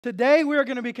Today we are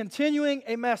going to be continuing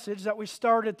a message that we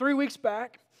started 3 weeks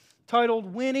back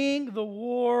titled Winning the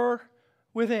War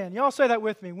Within. Y'all say that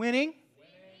with me. Winning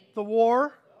the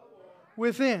War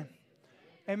Within.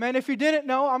 Amen. If you didn't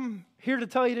know, I'm here to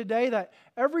tell you today that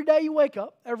every day you wake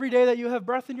up, every day that you have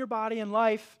breath in your body and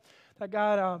life that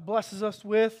God blesses us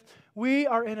with, we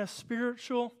are in a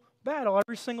spiritual battle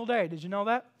every single day. Did you know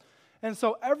that? And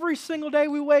so every single day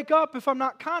we wake up, if I'm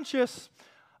not conscious,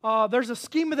 there's a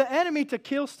scheme of the enemy to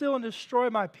kill, steal, and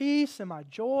destroy my peace and my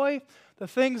joy,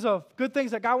 the good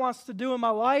things that God wants to do in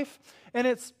my life. And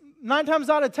it's 9 times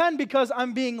out of 10 because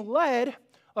I'm being led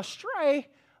astray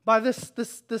by this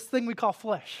thing we call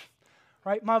flesh,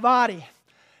 right? My body.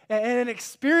 And it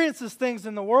experiences things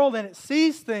in the world, and it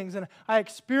sees things, and I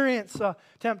experience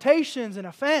temptations and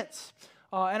offense.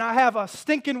 And I have a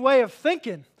stinking way of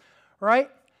thinking, right?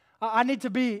 I need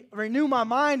to renew my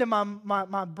mind, and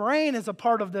my brain is a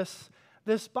part of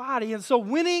this body. And so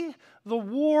winning the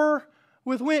war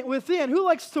within. Who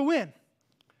likes to win?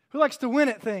 Who likes to win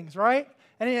at things, right?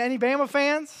 Any Bama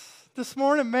fans this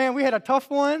morning? Man, we had a tough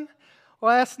one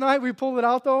last night. We pulled it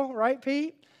out though, right,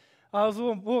 Pete? It was a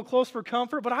little close for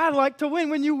comfort, but I like to win.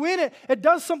 When you win it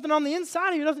does something on the inside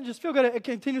of you. It doesn't just feel good. It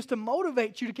continues to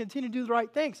motivate you to continue to do the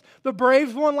right things. The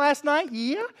Braves won last night.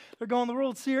 Yeah, they're going to the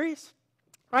World Series.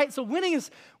 Right? So winning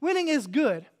is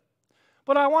good.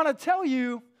 But I want to tell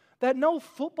you that no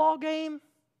football game,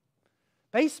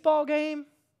 baseball game,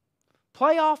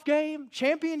 playoff game,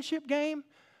 championship game,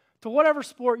 to whatever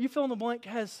sport, you fill in the blank,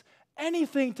 has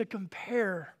anything to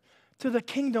compare to the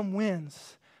kingdom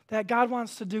wins that God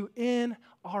wants to do in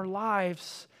our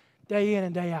lives day in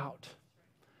and day out.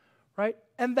 Right?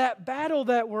 And that battle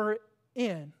that we're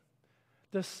in,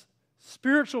 this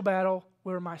spiritual battle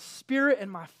where my spirit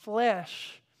and my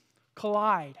flesh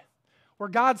collide, where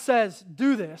God says,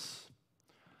 do this.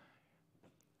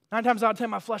 9 times out of 10,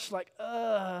 my flesh is like,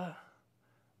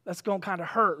 that's going to kind of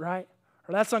hurt, right?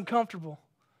 Or that's uncomfortable.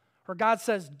 Or God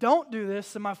says, don't do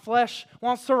this, and my flesh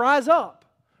wants to rise up,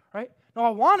 right? No, I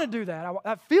want to do that.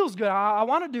 That feels good. I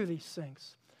want to do these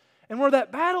things. And where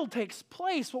that battle takes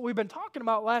place, what we've been talking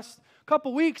about last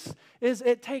couple weeks, is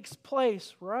it takes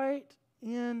place right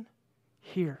in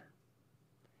here,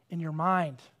 in your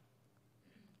mind.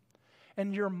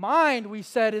 And your mind, we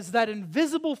said, is that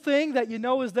invisible thing that you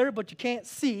know is there but you can't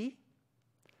see.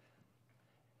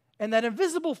 And that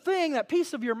invisible thing, that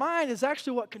piece of your mind, is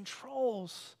actually what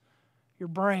controls your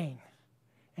brain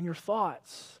and your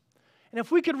thoughts. And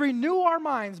if we could renew our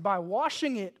minds by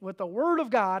washing it with the Word of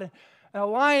God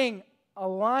and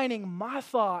aligning my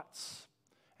thoughts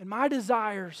and my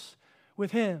desires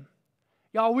with Him,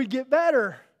 y'all, we'd get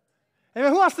better.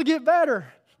 Amen. Who wants to get better?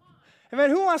 Amen.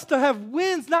 Who wants to have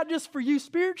wins, not just for you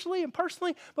spiritually and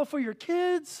personally, but for your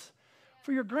kids,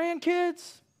 for your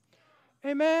grandkids?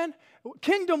 Amen.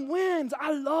 Kingdom wins.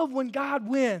 I love when God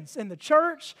wins in the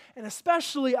church and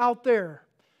especially out there,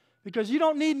 because you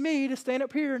don't need me to stand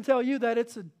up here and tell you that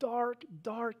it's a dark,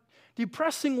 dark,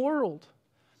 depressing world.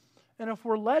 And if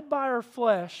we're led by our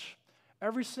flesh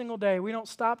every single day, we don't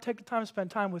stop, take the time to spend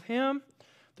time with Him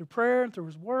through prayer and through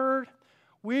His Word,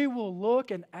 we will look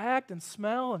and act and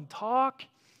smell and talk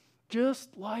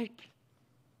just like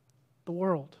the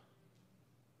world.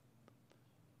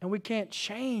 And we can't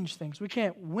change things. We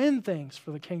can't win things for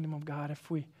the kingdom of God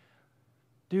if we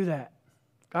do that.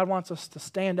 God wants us to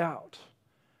stand out,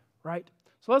 right?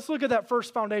 So let's look at that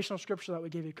first foundational scripture that we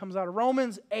gave you. It comes out of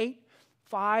Romans 8,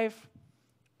 5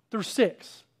 through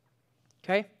 6.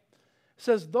 Okay? It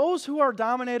says, those who are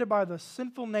dominated by the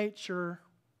sinful nature,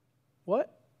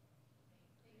 what?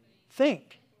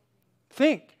 Think.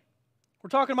 We're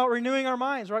talking about renewing our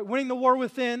minds, right? Winning the war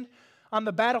within on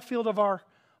the battlefield of our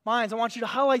minds. I want you to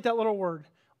highlight that little word.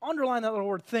 Underline that little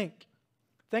word, think.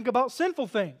 Think about sinful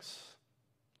things.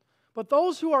 But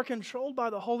those who are controlled by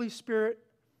the Holy Spirit,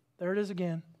 there it is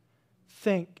again,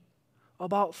 think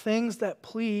about things that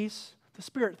please the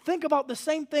Spirit. Think about the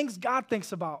same things God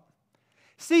thinks about.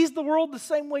 Sees the world the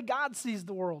same way God sees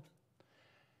the world.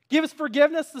 Gives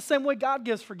forgiveness the same way God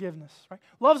gives forgiveness. Right?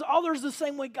 Loves others the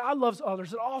same way God loves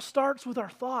others. It all starts with our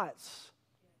thoughts.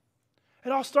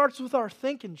 It all starts with our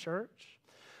thinking, church.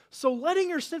 So letting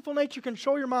your sinful nature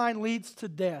control your mind leads to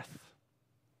death,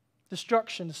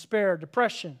 destruction, despair,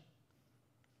 depression.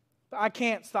 I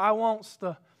can't, I won't,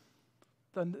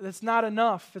 it's not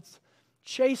enough. It's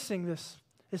chasing this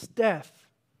death,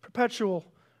 perpetual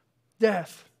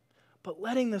death. But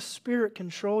letting the Spirit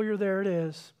control your, there it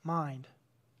is, mind,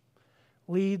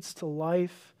 leads to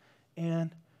life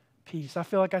and peace. I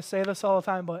feel like I say this all the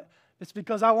time, but it's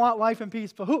because I want life and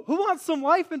peace. But who wants some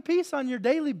life and peace on your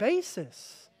daily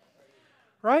basis?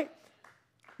 Right?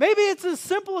 Maybe it's as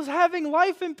simple as having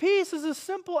life and peace, as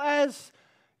simple as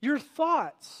your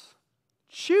thoughts.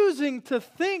 Choosing to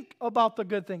think about the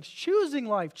good things, choosing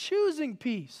life, choosing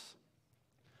peace.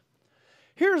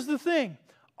 Here's the thing.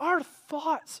 Our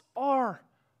thoughts are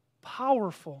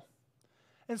powerful.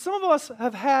 And some of us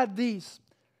have had these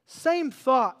same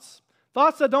thoughts.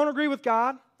 Thoughts that don't agree with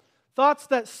God. Thoughts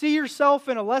that see yourself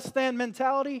in a less than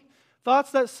mentality. Thoughts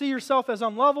that see yourself as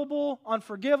unlovable,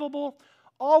 unforgivable.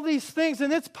 All these things.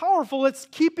 And it's powerful. It's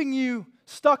keeping you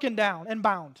stuck and down and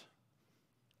bound.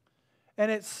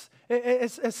 And it's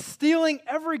stealing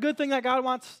every good thing that God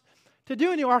wants to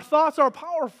do in you. Our thoughts are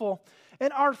powerful.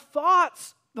 And our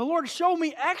thoughts, the Lord showed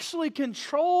me, actually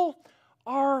control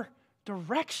our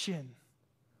direction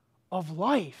of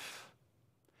life.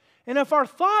 And if our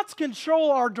thoughts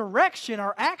control our direction,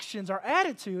 our actions, our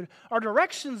attitude, our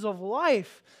directions of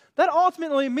life, that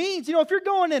ultimately means, if you're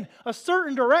going in a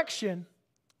certain direction,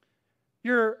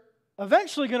 you're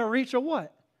eventually going to reach a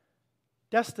what?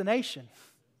 Destination.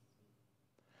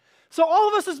 So all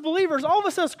of us as believers, all of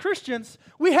us as Christians,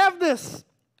 we have this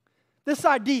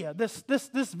idea, this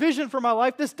vision for my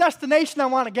life, this destination I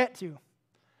want to get to.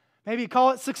 Maybe you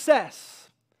call it success.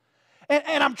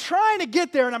 And I'm trying to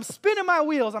get there, and I'm spinning my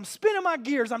wheels, I'm spinning my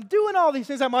gears, I'm doing all these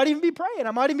things. I might even be praying,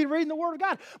 I might even be reading the Word of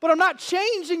God, but I'm not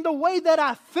changing the way that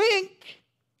I think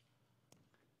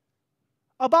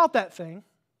about that thing.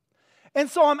 And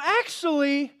so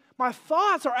my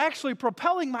thoughts are actually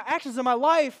propelling my actions in my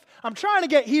life. I'm trying to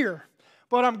get here,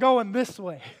 but I'm going this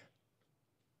way.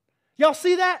 Y'all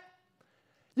see that?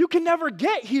 You can never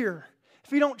get here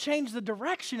if you don't change the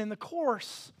direction and the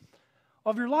course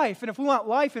of your life. And if we want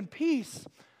life and peace,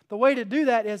 the way to do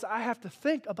that is I have to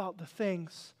think about the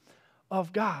things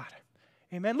of God.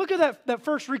 Amen. Look at that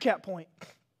first recap point.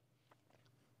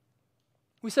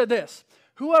 We said this: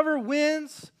 whoever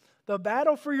wins the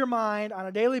battle for your mind on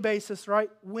a daily basis, right,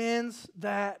 wins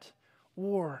that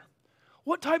war.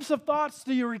 What types of thoughts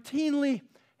do you routinely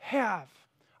have?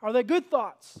 Are they good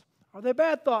thoughts? Are they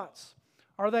bad thoughts?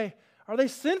 Are they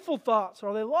sinful thoughts?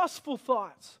 Are they lustful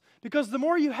thoughts? Because the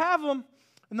more you have them,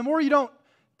 and the more you don't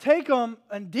take them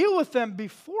and deal with them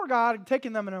before God,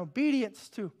 taking them in obedience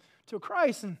to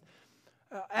Christ and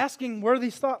asking where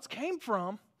these thoughts came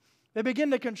from, they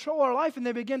begin to control our life, and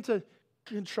they begin to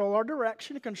control our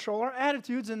direction, control our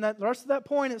attitudes. And the rest of that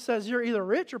point, it says you're either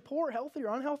rich or poor, healthy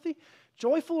or unhealthy,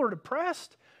 joyful or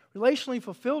depressed, relationally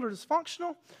fulfilled or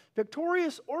dysfunctional,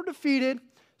 victorious or defeated,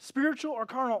 spiritual or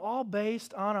carnal, all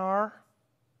based on our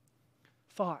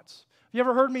thoughts. Have you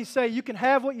ever heard me say, you can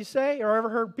have what you say? Or ever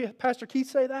heard Pastor Keith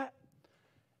say that?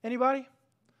 Anybody?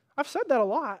 I've said that a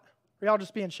lot. Or y'all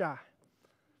just being shy?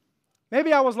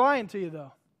 Maybe I was lying to you,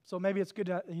 though. So maybe it's good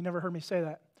that you never heard me say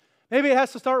that. Maybe it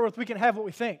has to start with we can have what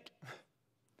we think.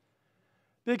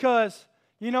 Because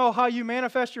you know how you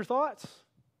manifest your thoughts?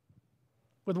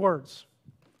 With words.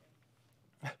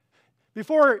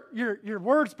 Before your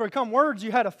words become words,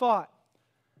 you had a thought.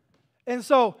 And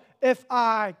so if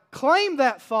I claim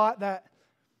that thought that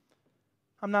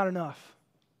I'm not enough,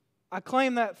 I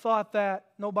claim that thought that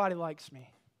nobody likes me,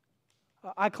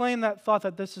 I claim that thought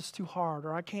that this is too hard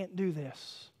or I can't do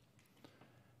this,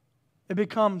 it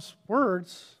becomes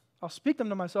words. I'll speak them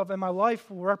to myself, and my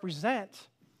life will represent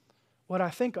what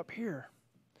I think up here.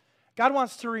 God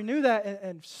wants to renew that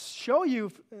and show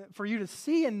you, for you to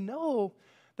see and know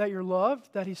that you're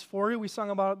loved, that He's for you. We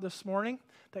sung about it this morning,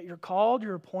 that you're called,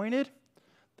 you're appointed,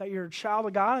 that you're a child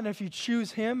of God, and if you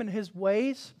choose Him and His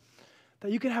ways,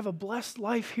 that you can have a blessed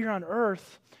life here on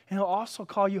earth, and He'll also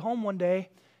call you home one day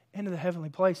into the heavenly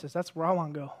places. That's where I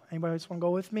want to go. Anybody else want to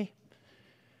go with me?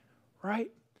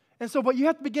 Right? And so, but you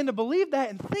have to begin to believe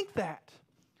that and think that.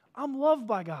 I'm loved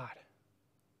by God.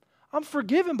 I'm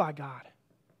forgiven by God.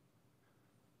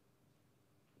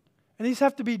 And these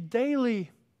have to be daily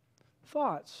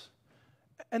thoughts.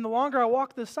 And the longer I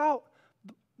walk this out,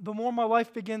 the more my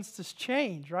life begins to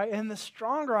change, right? And the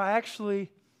stronger I actually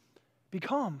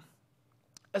become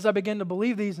as I begin to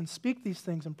believe these and speak these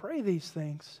things and pray these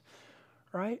things,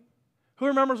 right? Who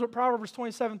remembers what Proverbs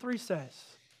 27:3 says?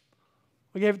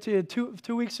 We gave it to you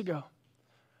two weeks ago.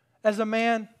 As a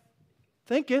man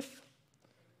thinketh,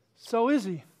 so is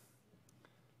he.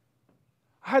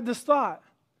 I had this thought.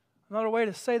 Another way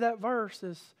to say that verse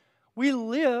is, we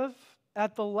live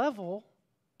at the level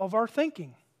of our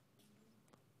thinking.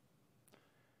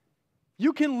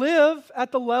 You can live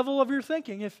at the level of your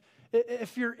thinking.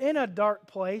 If you're in a dark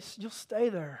place, you'll stay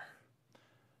there.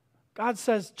 God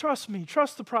says, trust me,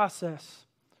 trust the process.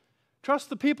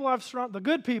 Trust the people the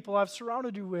good people I've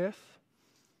surrounded you with,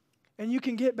 and you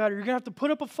can get better. You're going to have to put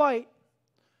up a fight.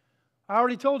 I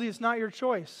already told you it's not your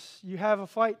choice. You have a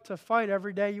fight to fight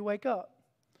every day you wake up.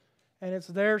 And it's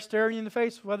there staring you in the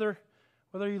face whether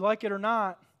you like it or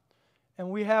not. And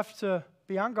we have to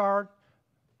be on guard,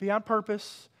 be on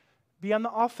purpose, be on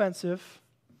the offensive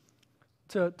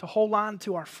to hold on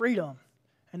to our freedom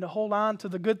and to hold on to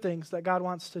the good things that God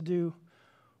wants to do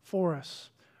for us.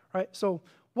 Right? So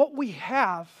what we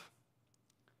have,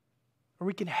 or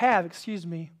we can have,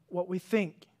 what we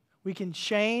think. We can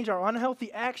change our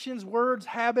unhealthy actions, words,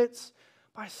 habits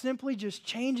by simply just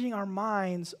changing our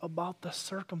minds about the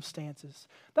circumstances.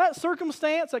 That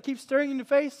circumstance that keeps staring you in the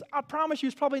face, I promise you,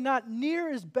 is probably not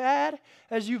near as bad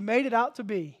as you've made it out to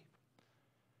be.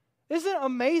 Isn't it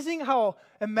amazing how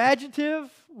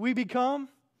imaginative we become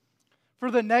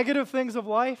for the negative things of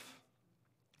life?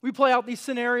 We play out these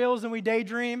scenarios and we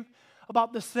daydream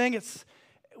about this thing.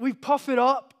 We puff it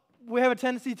up. We have a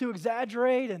tendency to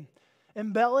exaggerate and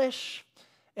embellish.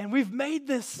 And we've made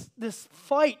this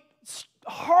fight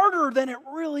harder than it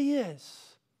really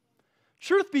is.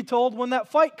 Truth be told, when that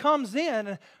fight comes in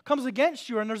and comes against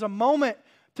you and there's a moment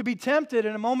to be tempted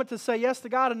and a moment to say yes to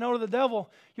God and no to the devil,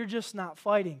 you're just not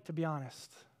fighting, to be honest.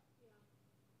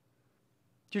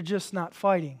 You're just not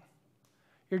fighting.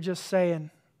 You're just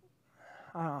saying,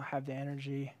 I don't have the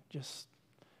energy.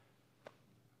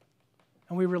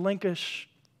 And we relinquish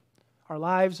our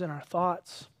lives and our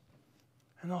thoughts.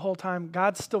 And the whole time,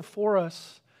 God's still for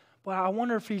us. But I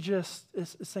wonder if He just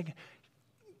is thinking,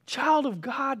 child of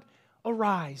God,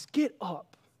 arise, get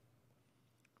up.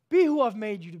 Be who I've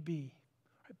made you to be.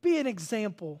 Be an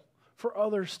example for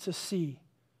others to see.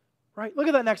 Right? Look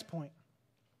at that next point.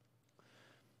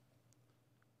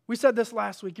 We said this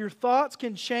last week. Your thoughts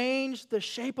can change the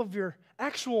shape of your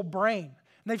actual brain.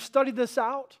 And they've studied this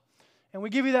out. And we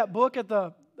give you that book at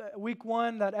the week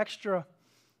 1, that extra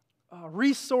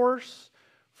resource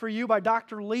for you by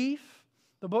Dr. Leaf.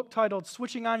 The book titled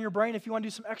Switching on Your Brain, if you want to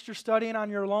do some extra studying on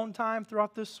your alone time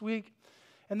throughout this week.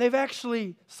 And they've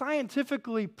actually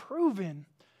scientifically proven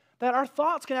that our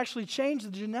thoughts can actually change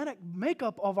the genetic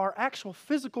makeup of our actual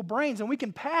physical brains, and we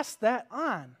can pass that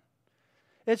on.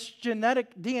 It's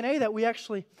genetic DNA that we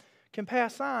actually can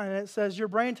pass on, and it says your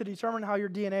brain to determine how your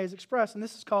DNA is expressed, and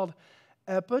this is called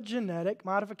epigenetic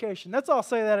modification. Let's all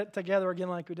say that together again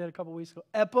like we did a couple weeks ago.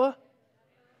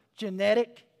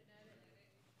 Epigenetic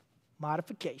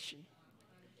modification.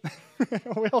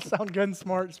 We all sound good and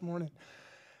smart this morning.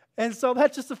 And so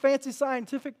that's just a fancy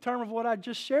scientific term of what I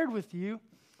just shared with you,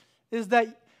 is that,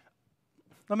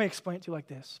 let me explain it to you like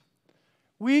this.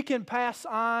 We can pass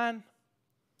on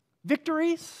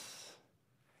victories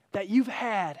that you've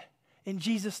had in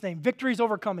Jesus' name. Victories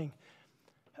overcoming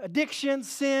addiction,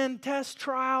 sin, tests,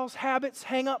 trials, habits,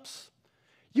 hang-ups.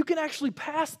 You can actually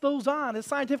pass those on. It's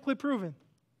scientifically proven.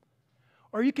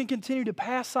 Or you can continue to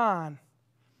pass on.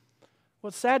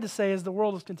 What's sad to say is the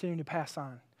world is continuing to pass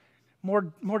on.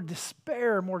 More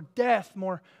despair, more death,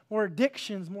 more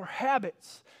addictions, more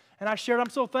habits. And I shared, I'm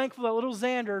so thankful that little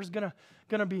Xander is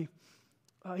gonna be,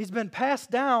 he's been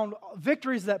passed down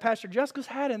victories that Pastor Jessica's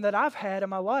had and that I've had in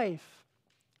my life.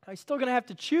 He's still gonna have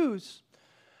to choose,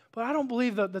 but I don't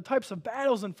believe the types of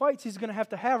battles and fights he's gonna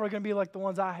have are gonna be like the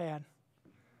ones I had.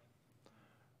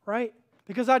 Right?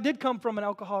 Because I did come from an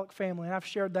alcoholic family, and I've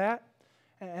shared that,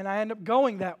 and I end up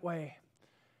going that way.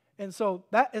 And so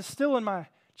that is still in my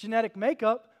genetic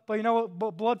makeup, but you know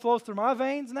what blood flows through my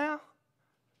veins now?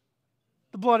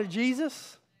 The blood of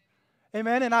Jesus.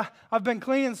 Amen. And I've been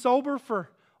clean and sober for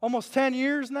almost 10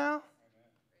 years now.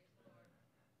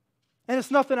 And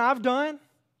it's nothing I've done.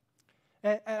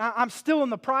 And I'm still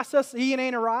in the process. Ian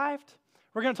ain't arrived.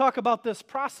 We're going to talk about this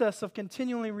process of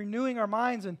continually renewing our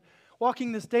minds and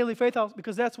walking this daily faith out,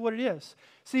 because that's what it is.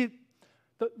 See,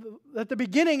 at the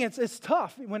beginning, it's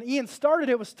tough. When Ian started,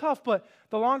 it was tough, but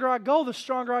the longer I go, the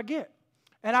stronger I get.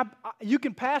 And you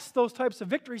can pass those types of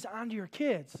victories on to your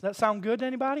kids. Does that sound good to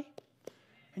anybody?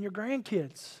 And your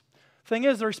grandkids. Thing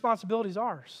is, the responsibility is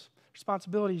ours.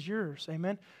 Responsibility is yours.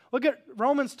 Amen? Look at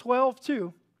Romans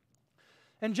 12:2.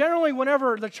 And generally,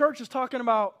 whenever the church is talking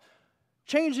about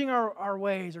changing our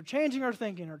ways or changing our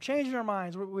thinking or changing our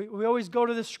minds, we always go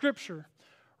to this scripture,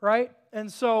 right?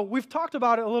 And so we've talked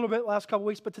about it a little bit last couple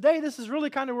weeks, but today this is really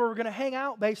kind of where we're going to hang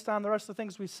out based on the rest of the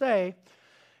things we say.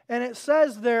 And it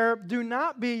says there, do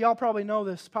not be, y'all probably know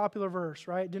this popular verse,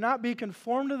 right? Do not be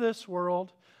conformed to this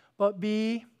world, but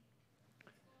be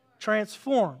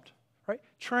transformed, right?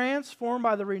 Transformed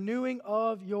by the renewing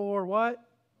of your what?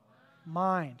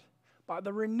 Mind. By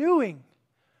the renewing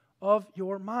of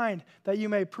your mind, that you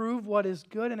may prove what is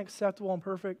good and acceptable and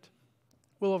perfect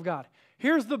will of God.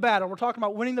 Here's the battle. We're talking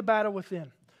about winning the battle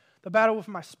within. The battle with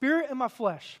my spirit and my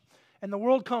flesh. And the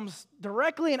world comes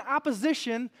directly in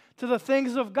opposition to the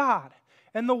things of God.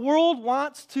 And the world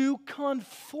wants to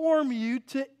conform you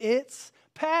to its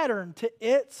pattern, to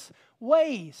its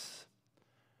ways.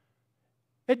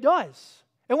 It does.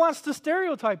 It wants to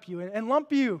stereotype you and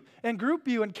lump you and group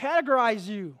you and categorize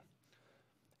you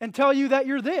and tell you that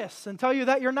you're this and tell you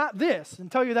that you're not this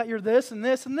and tell you that you're this and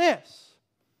this and this.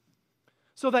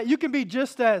 So that you can be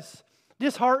just as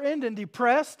disheartened and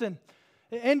depressed and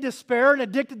in despair and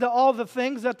addicted to all the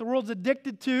things that the world's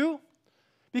addicted to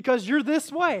because you're this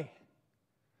way.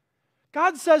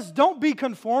 God says, don't be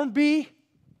conformed, be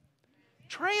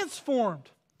transformed.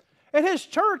 And His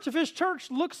church, if His church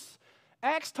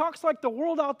acts, talks like the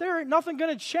world out there, ain't nothing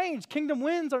going to change. Kingdom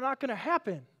wins are not going to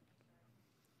happen.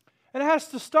 And it has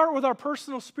to start with our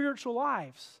personal spiritual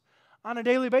lives. On a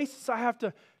daily basis, I have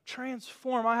to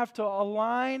transform. I have to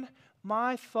align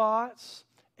my thoughts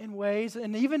and ways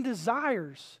and even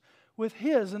desires with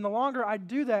His. And the longer I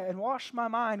do that and wash my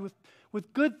mind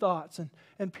with good thoughts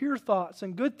and pure thoughts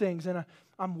and good things, and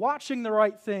I'm watching the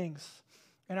right things,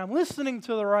 and I'm listening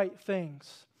to the right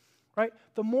things, right?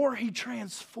 The more He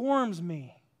transforms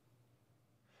me.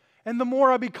 And the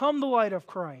more I become the light of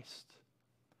Christ.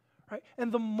 Right?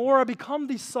 And the more I become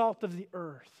the salt of the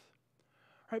earth.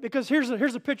 Right? Because here's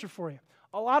a picture for you.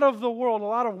 A lot of the world, a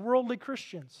lot of worldly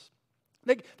Christians,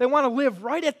 they want to live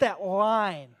right at that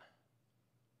line.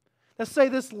 Let's say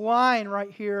this line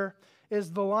right here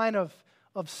is the line of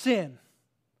sin.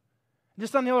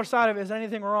 Just on the other side of it is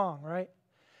anything wrong, right?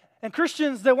 And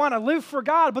Christians, they want to live for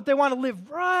God, but they want to live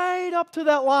right up to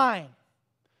that line.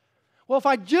 Well, if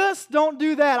I just don't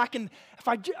do that, I can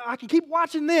keep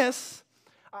watching this,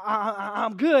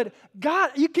 I'm good.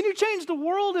 God, can you change the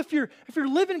world if you're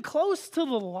living close to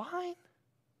the line?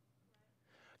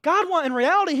 God in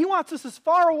reality, He wants us as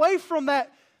far away from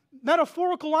that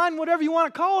metaphorical line, whatever you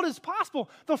want to call it, as possible.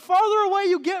 The farther away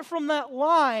you get from that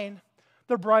line,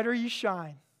 the brighter you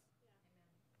shine.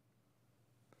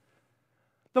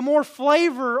 The more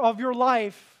flavor of your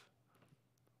life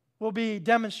will be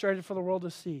demonstrated for the world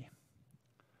to see.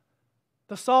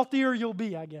 The saltier you'll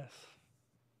be, I guess.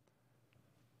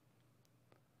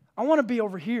 I want to be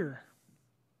over here,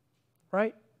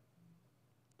 right?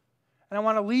 And I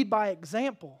want to lead by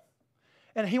example.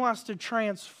 And He wants to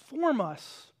transform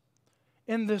us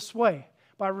in this way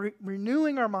by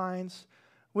renewing our minds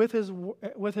with His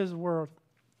word.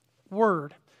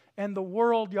 And the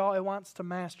world, y'all, it wants to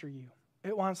master you.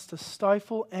 It wants to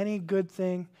stifle any good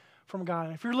thing from God.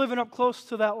 And if you're living up close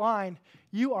to that line,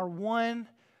 you are one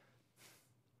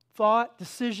thought,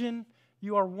 decision,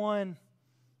 you are one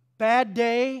bad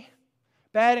day,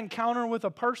 bad encounter with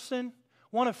a person,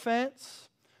 one offense,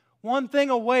 one thing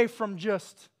away from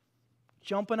just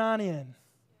jumping on in.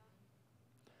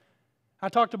 I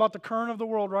talked about the current of the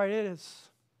world, right? It is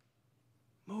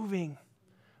moving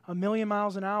 1,000,000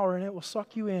 miles an hour, and it will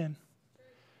suck you in.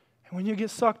 And when you get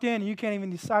sucked in, you can't even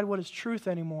decide what is truth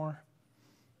anymore.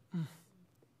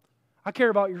 I care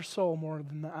about your soul more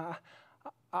than that.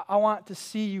 I want to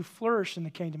see you flourish in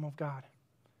the kingdom of God.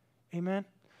 Amen?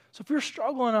 So if you're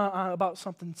struggling about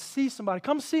something, see somebody.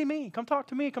 Come see me. Come talk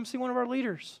to me. Come see one of our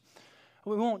leaders.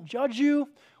 We won't judge you.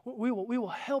 We will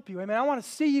help you. Amen? I want to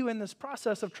see you in this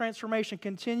process of transformation.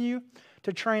 Continue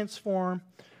to transform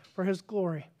for His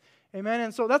glory. Amen?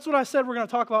 And so that's what I said we're going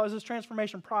to talk about is this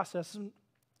transformation process.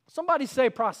 Somebody say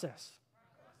process.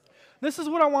 This is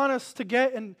what I want us to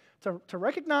get and to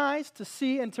recognize, to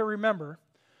see, and to remember.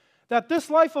 That this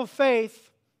life of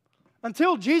faith,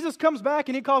 until Jesus comes back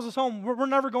and He calls us home, we're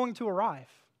never going to arrive.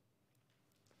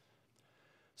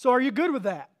 So are you good with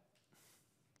that?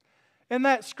 In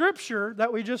that scripture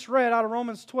that we just read out of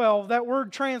Romans 12, that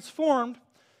word transformed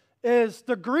is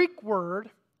the Greek word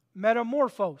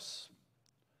metamorphos.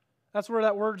 That's where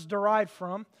that word's derived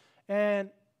from. And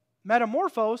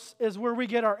metamorphos is where we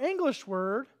get our English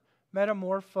word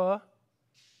metamorphosis.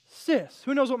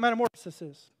 Who knows what metamorphosis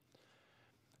is?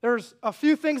 There's a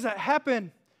few things that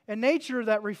happen in nature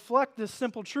that reflect this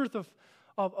simple truth of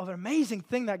an amazing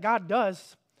thing that God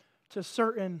does to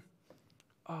certain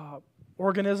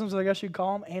organisms, I guess you'd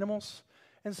call them, animals.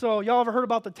 And so y'all ever heard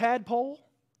about the tadpole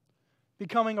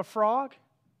becoming a frog?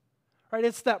 Right?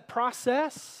 It's that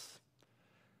process.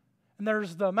 And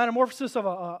there's the metamorphosis of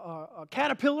a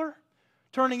caterpillar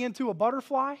turning into a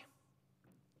butterfly.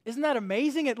 Isn't that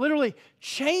amazing? It literally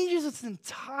changes its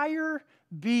entire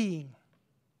being.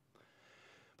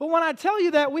 But when I tell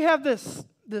you that we have this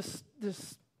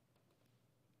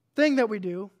thing that we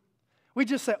do, we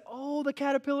just say, oh, the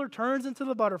caterpillar turns into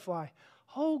the butterfly.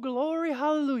 Oh, glory,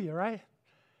 hallelujah, right?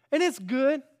 And it's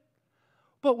good,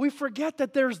 but we forget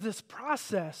that there's this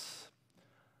process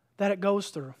that it goes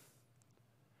through.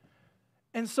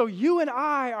 And so you and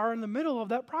I are in the middle of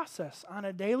that process on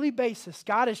a daily basis.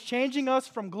 God is changing us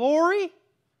from glory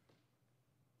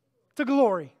to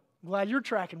glory. I'm glad you're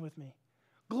tracking with me.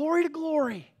 Glory to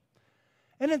glory.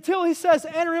 And until he says,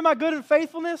 enter in my good and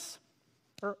faithfulness,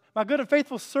 or my good and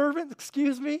faithful servant,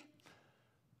 excuse me.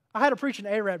 I had to preach an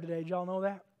Arab today. Did y'all know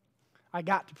that? I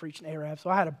got to preach an Arab, so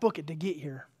I had to book it to get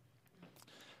here.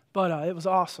 But it was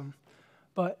awesome.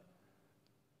 But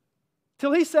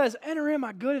till he says, enter in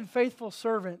my good and faithful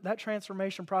servant, that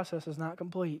transformation process is not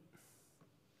complete.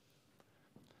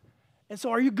 And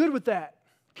so are you good with that?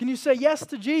 Can you say yes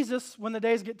to Jesus when the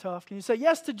days get tough? Can you say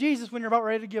yes to Jesus when you're about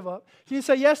ready to give up? Can you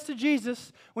say yes to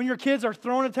Jesus when your kids are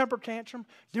throwing a temper tantrum,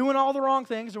 doing all the wrong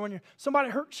things, or when somebody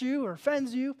hurts you or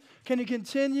offends you? Can you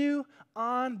continue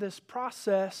on this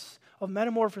process of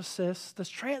metamorphosis, this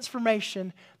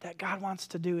transformation that God wants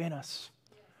to do in us?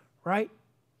 Right?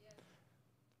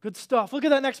 Good stuff. Look at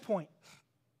that next point.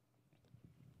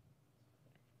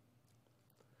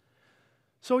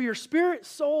 So your spirit,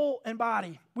 soul, and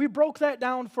body. We broke that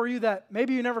down for you that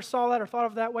maybe you never saw that or thought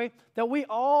of it that way. That we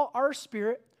all are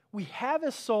spirit, we have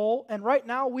a soul, and right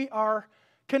now we are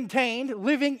contained,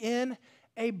 living in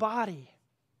a body.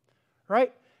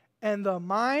 Right? And the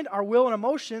mind, our will, and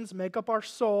emotions make up our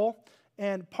soul.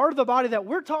 And part of the body that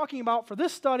we're talking about for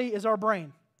this study is our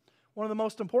brain. One of the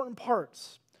most important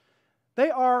parts.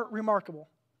 They are remarkable.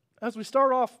 As we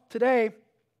start off today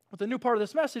with the new part of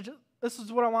this message, this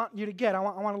is what I want you to get. I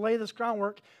want to lay this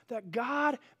groundwork that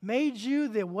God made you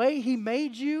the way He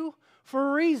made you for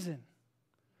a reason.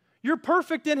 You're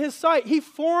perfect in His sight. He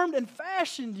formed and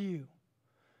fashioned you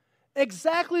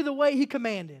exactly the way He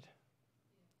commanded.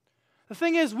 The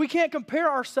thing is, we can't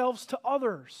compare ourselves to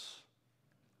others.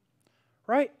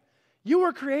 Right? You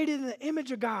were created in the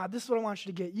image of God. This is what I want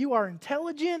you to get. You are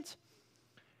intelligent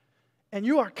and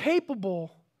you are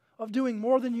capable of doing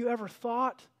more than you ever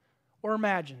thought or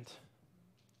imagined.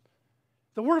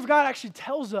 The Word of God actually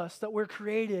tells us that we're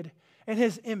created in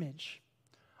His image.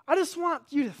 I just want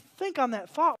you to think on that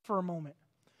thought for a moment.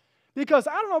 Because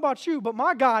I don't know about you, but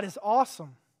my God is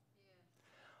awesome.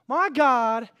 My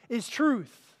God is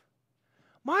truth.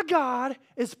 My God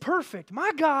is perfect.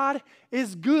 My God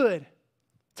is good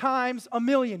times a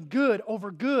million. Good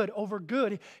over good over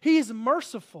good. He is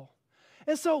merciful.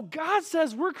 And so God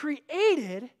says we're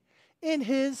created in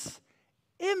His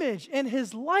image, in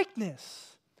His likeness.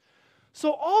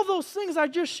 So all those things I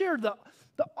just shared, the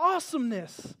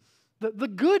awesomeness, the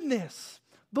goodness,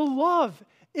 the love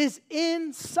is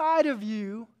inside of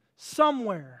you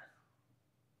somewhere.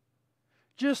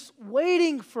 Just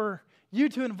waiting for you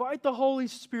to invite the Holy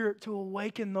Spirit to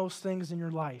awaken those things in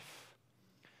your life.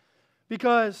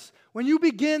 Because when you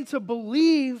begin to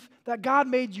believe that God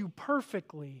made you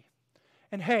perfectly,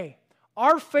 and hey,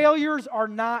 our failures are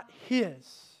not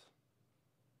His.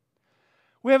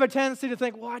 We have a tendency to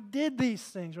think, well, I did these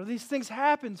things, or these things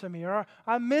happened to me, or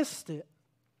I missed it.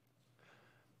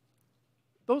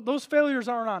 Those failures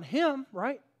aren't on Him,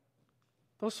 right?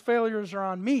 Those failures are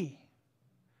on me.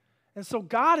 And so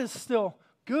God is still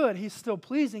good. He's still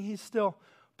pleasing. He's still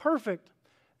perfect.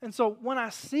 And so when I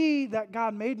see that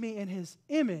God made me in His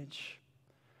image,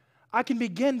 I can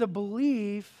begin to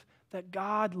believe that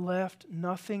God left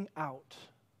nothing out.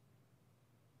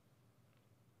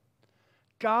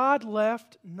 God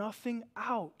left nothing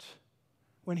out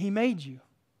when He made you.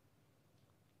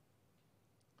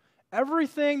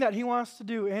 Everything that He wants to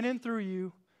do in and through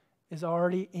you is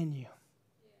already in you.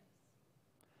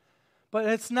 But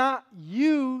it's not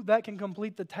you that can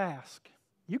complete the task.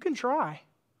 You can try.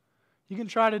 You can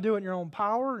try to do it in your own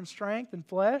power and strength and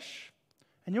flesh,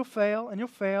 and you'll fail, and you'll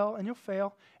fail, and you'll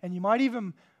fail. And you might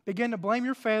even begin to blame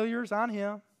your failures on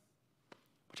Him,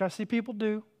 which I see people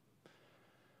do.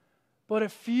 But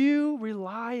if you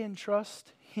rely and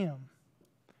trust Him,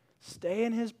 stay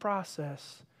in His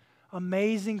process,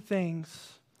 amazing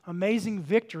things, amazing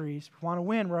victories, we want to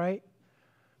win, right?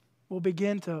 Will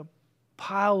begin to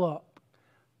pile up,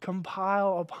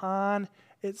 compile upon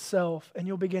itself, and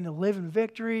you'll begin to live in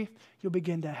victory. You'll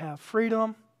begin to have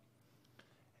freedom.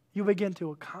 You'll begin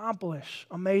to accomplish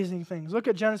amazing things. Look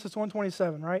at Genesis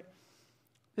 1:27, right?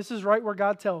 This is right where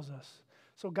God tells us.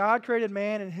 So God created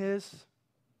man in His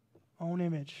own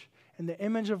image. In the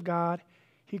image of God,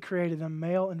 He created them,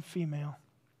 male and female.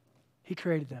 He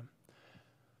created them.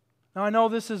 Now I know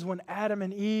this is when Adam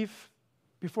and Eve,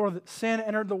 before the sin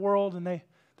entered the world and they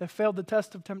failed the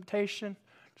test of temptation.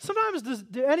 Sometimes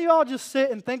do any of y'all just sit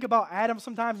and think about Adam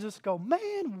sometimes and just go,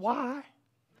 man, why?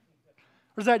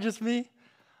 Or is that just me?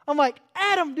 I'm like,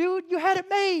 Adam, dude, you had it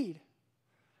made.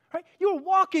 Right? You were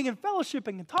walking and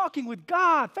fellowshipping and talking with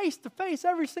God face to face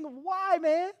every single, why,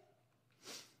 man?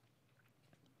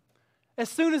 as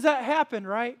soon as that happened,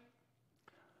 right?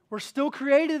 We're still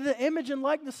created in the image and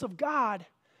likeness of God,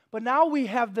 but now we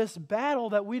have this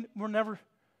battle that we were never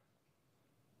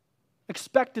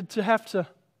expected to have to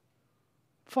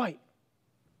fight,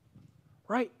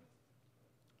 right?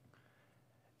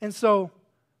 And so,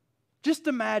 just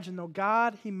imagine, though,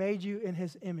 God, He made you in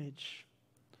His image.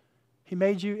 He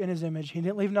made you in His image. He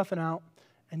didn't leave nothing out,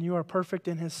 and you are perfect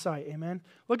in His sight. Amen?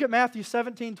 Look at Matthew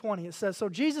 17:20. It says, "So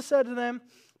Jesus said to them,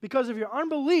 because of your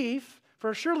unbelief,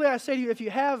 for surely I say to you, if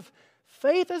you have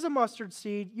faith as a mustard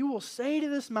seed, you will say to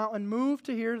this mountain, move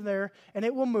to here and there, and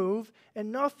it will move,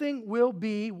 and nothing will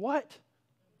be," what?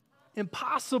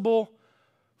 Impossible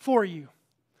for you.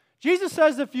 Jesus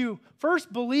says if you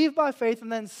first believe by faith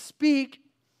and then speak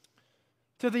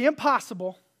to the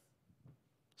impossible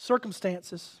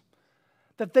circumstances,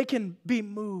 that they can be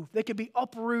moved, they can be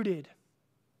uprooted,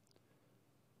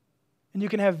 and you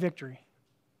can have victory.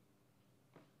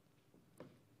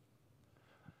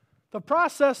 The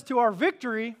process to our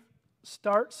victory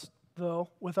starts, though,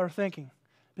 with our thinking.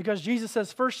 Because Jesus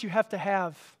says first you have to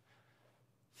have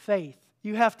faith.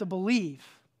 You have to believe.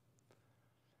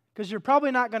 Because you're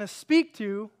probably not going to speak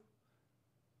to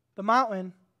the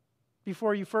mountain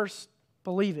before you first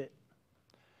believe it.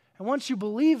 And once you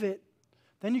believe it,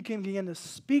 then you can begin to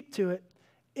speak to it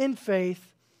in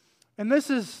faith. And this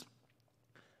is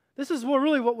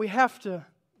really what we have to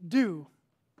do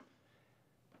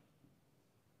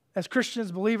as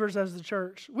Christians, believers, as the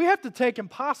church. We have to take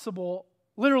impossible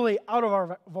literally out of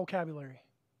our vocabulary.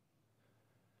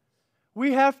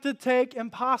 We have to take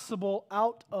impossible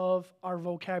out of our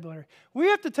vocabulary. We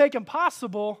have to take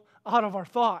impossible out of our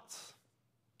thoughts.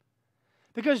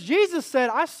 Because Jesus said,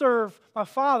 I serve my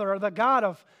Father, the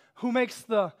God who makes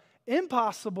the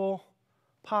impossible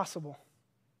possible.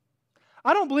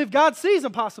 I don't believe God sees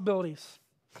impossibilities.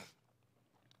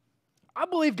 I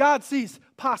believe God sees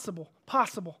possible,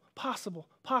 possible, possible,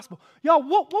 possible. Y'all,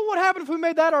 what would happen if we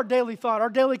made that our daily thought, our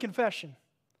daily confession?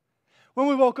 When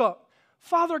we woke up,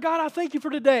 Father God, I thank you for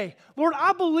today. Lord,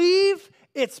 I believe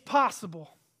it's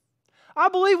possible. I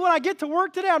believe when I get to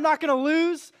work today, I'm not going to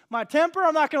lose my temper.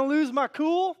 I'm not going to lose my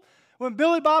cool. When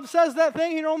Billy Bob says that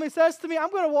thing he normally says to me,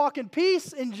 I'm going to walk in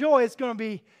peace and joy. It's going to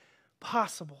be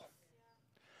possible.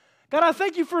 God, I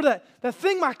thank you for that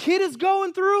thing my kid is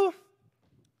going through.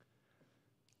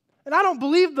 And I don't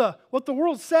believe what the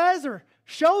world says or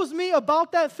shows me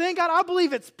about that thing. God, I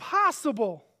believe it's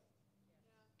possible.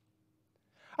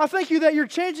 I thank you that you're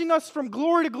changing us from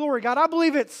glory to glory. God, I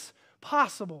believe it's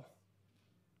possible.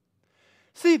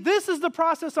 See, this is the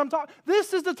process I'm talking.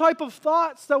 This is the type of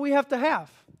thoughts that we have to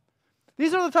have.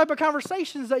 These are the type of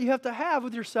conversations that you have to have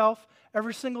with yourself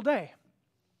every single day.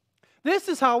 This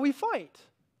is how we fight.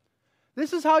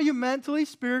 This is how you mentally,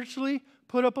 spiritually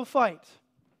put up a fight.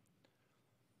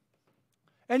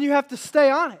 And you have to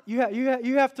stay on it.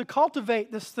 You have to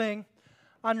cultivate this thing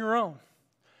on your own.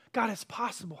 God, it's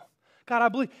possible. God, I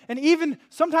believe. And even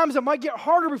sometimes it might get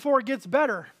harder before it gets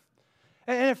better.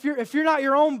 And if you're not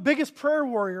your own biggest prayer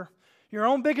warrior, your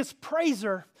own biggest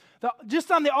praiser,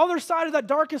 just on the other side of that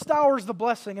darkest hour is the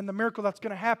blessing and the miracle that's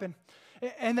going to happen.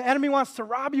 And the enemy wants to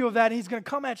rob you of that, and he's going to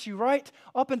come at you right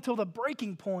up until the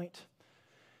breaking point.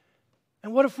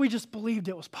 And what if we just believed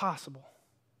it was possible?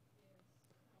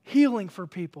 Healing for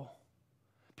people.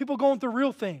 People going through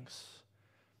real things.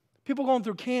 People going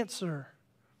through cancer.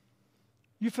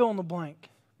 You fill in the blank.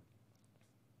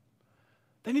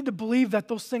 They need to believe that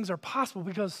those things are possible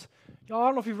because, y'all, I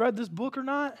don't know if you've read this book or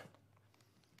not.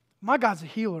 My God's a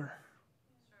healer.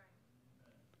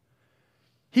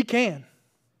 He can.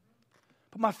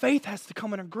 But my faith has to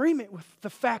come in agreement with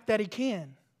the fact that He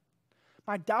can.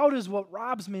 My doubt is what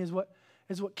robs me, is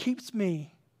what keeps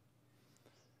me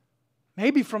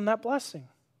maybe from that blessing.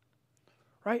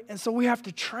 Right? And so we have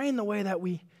to train the way that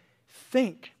we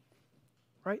think.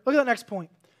 Right? Look at that next point.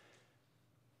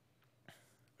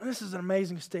 And this is an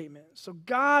amazing statement. So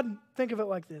God, think of it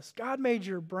like this. God made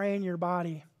your brain, your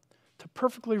body, to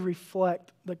perfectly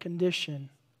reflect the condition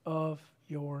of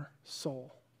your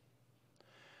soul.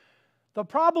 The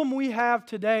problem we have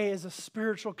today is a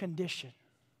spiritual condition.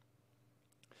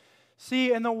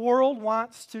 See, and the world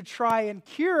wants to try and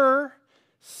cure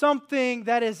something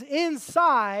that is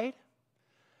inside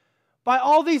by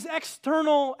all these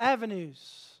external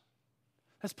avenues.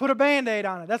 Let's put a Band-Aid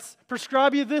on it. Let's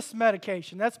prescribe you this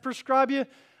medication. Let's prescribe you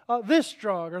this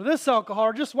drug or this alcohol,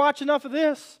 or just watch enough of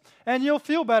this and you'll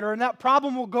feel better and that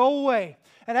problem will go away.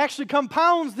 It actually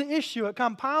compounds the issue. It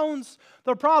compounds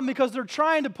the problem because they're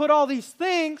trying to put all these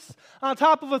things on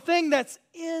top of a thing that's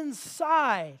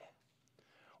inside.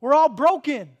 We're all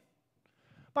broken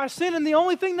by sin, and the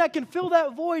only thing that can fill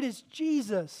that void is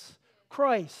Jesus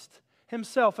Christ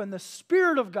himself and the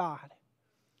Spirit of God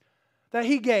that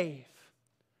he gave.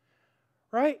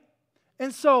 Right?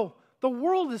 And so the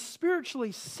world is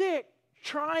spiritually sick,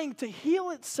 trying to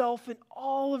heal itself in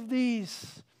all of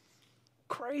these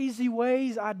crazy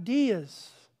ways, ideas.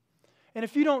 And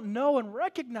if you don't know and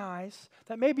recognize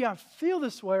that maybe I feel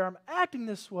this way or I'm acting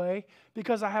this way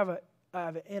because I have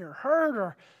an inner hurt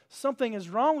or something is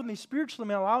wrong with me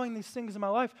spiritually, I'm allowing these things in my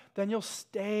life, then you'll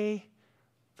stay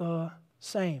the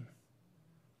same.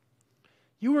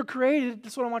 You were created,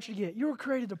 this is what I want you to get, you were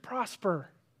created to prosper.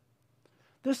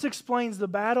 This explains the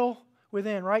battle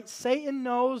within, right? Satan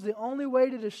knows the only way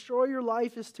to destroy your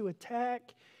life is to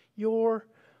attack your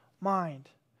mind.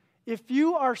 If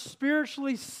you are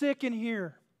spiritually sick in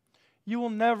here, you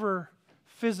will never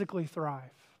physically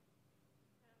thrive.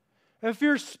 If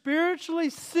you're spiritually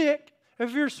sick,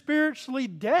 if you're spiritually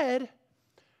dead,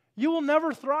 you will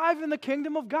never thrive in the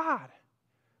kingdom of God.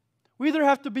 We either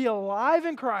have to be alive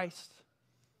in Christ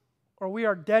or we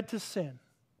are dead to sin.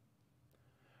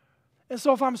 And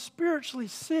so if I'm spiritually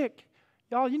sick,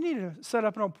 y'all, you need to set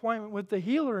up an appointment with the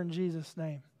healer in Jesus'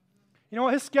 name. You know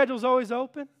what? His schedule's always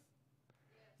open.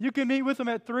 You can meet with him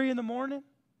at 3 in the morning.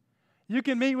 You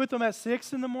can meet with him at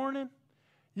 6 in the morning.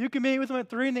 You can meet with him at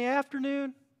 3 in the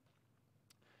afternoon.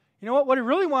 You know what? What he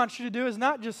really wants you to do is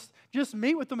not just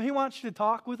meet with him. He wants you to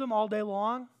talk with him all day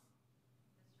long.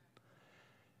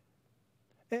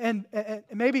 And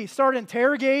maybe start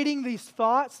interrogating these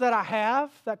thoughts that I have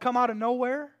that come out of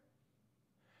nowhere.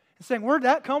 And saying, where'd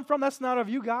that come from? That's not of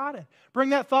you, God. And bring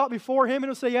that thought before him and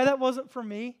he'll say, yeah, that wasn't for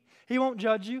me. He won't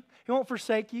judge you. He won't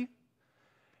forsake you.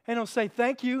 And he'll say,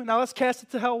 thank you. Now let's cast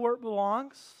it to hell where it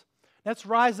belongs. Let's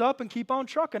rise up and keep on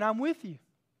trucking. I'm with you.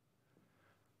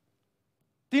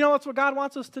 Do you know that's what God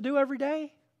wants us to do every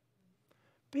day?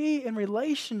 Be in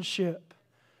relationship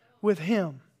with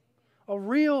him. A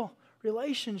real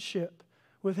relationship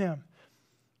with him.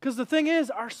 Because the thing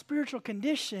is, our spiritual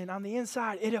condition on the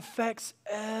inside, it affects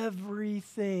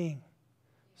everything.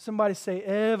 Somebody say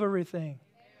everything.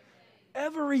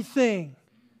 Everything.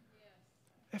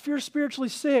 If you're spiritually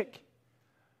sick,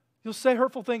 you'll say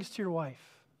hurtful things to your wife.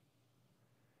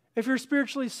 If you're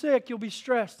spiritually sick, you'll be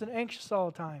stressed and anxious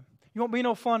all the time. You won't be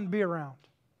no fun to be around.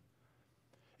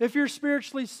 If you're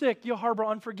spiritually sick, you'll harbor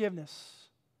unforgiveness.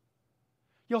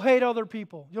 You'll hate other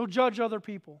people. You'll judge other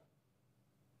people.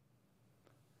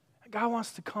 God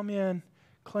wants to come in,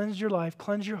 cleanse your life,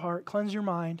 cleanse your heart, cleanse your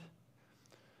mind,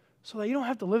 so that you don't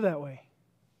have to live that way.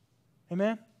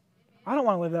 Amen? I don't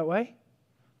want to live that way.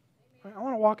 I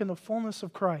want to walk in the fullness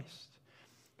of Christ.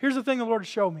 Here's the thing the Lord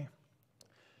showed me.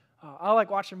 I like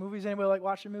watching movies. Anybody like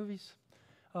watching movies?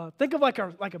 Think of like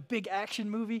a big action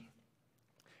movie.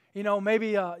 You know,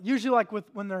 maybe usually like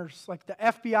when there's like the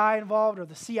FBI involved or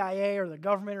the CIA or the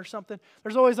government or something,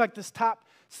 there's always like this top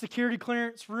security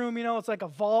clearance room, you know, it's like a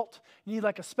vault. You need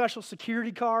like a special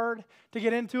security card to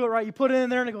get into it, right? You put it in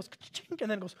there and it goes, and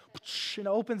then it goes, and it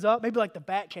opens up. Maybe like the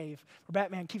Bat Cave where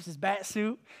Batman keeps his bat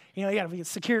suit. You know, you got to be a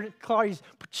security card.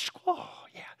 Oh,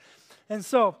 yeah. And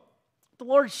so what the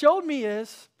Lord showed me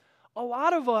is a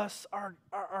lot of us are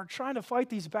trying to fight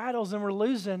these battles and we're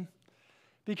losing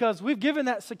because we've given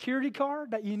that security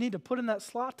card that you need to put in that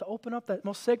slot to open up that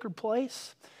most sacred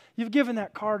place. You've given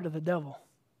that card to the devil.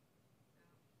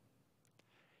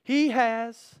 He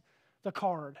has the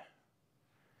card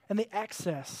and the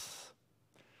access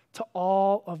to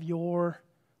all of your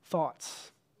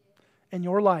thoughts and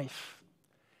your life.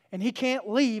 And he can't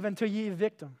leave until you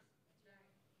evict him.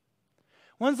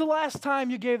 When's the last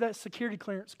time you gave that security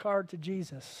clearance card to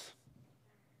Jesus?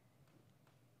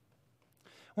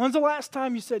 When's the last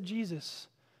time you said, Jesus,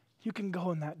 you can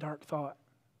go in that dark thought.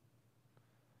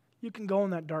 You can go in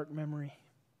that dark memory.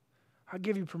 I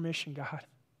give you permission, God.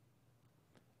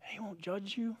 He won't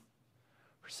judge you,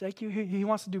 forsake you. He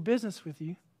wants to do business with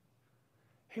you.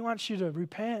 He wants you to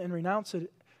repent and renounce it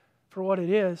for what it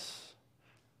is.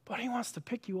 But he wants to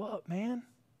pick you up, man.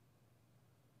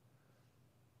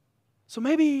 So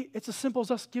maybe it's as simple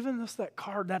as us giving us that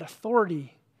card, that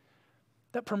authority,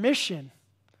 that permission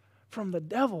from the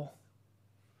devil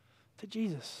to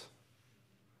Jesus.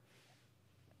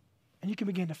 And you can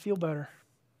begin to feel better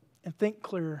and think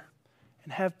clearer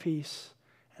and have peace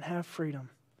and have freedom.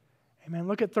 Amen.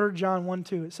 Look at 3 John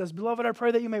 1:2. It says, Beloved, I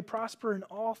pray that you may prosper in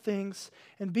all things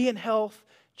and be in health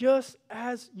just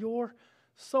as your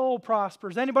soul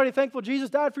prospers. Anybody thankful Jesus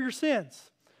died for your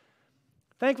sins?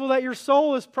 Thankful that your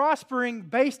soul is prospering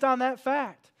based on that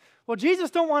fact. Well,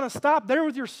 Jesus don't want to stop there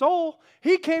with your soul.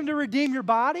 He came to redeem your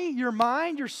body, your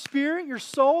mind, your spirit, your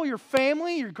soul, your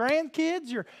family, your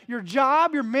grandkids, your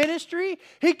job, your ministry.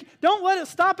 Don't let it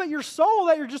stop at your soul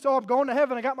that you're just, I'm going to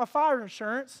heaven, I got my fire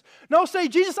insurance. No, say,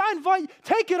 Jesus, I invite you,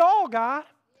 take it all, God.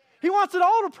 He wants it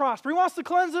all to prosper. He wants to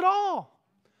cleanse it all,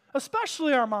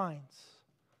 especially our minds.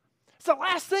 It's the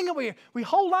last thing that we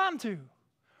hold on to.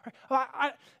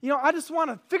 I just want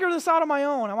to figure this out on my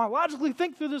own. I want to logically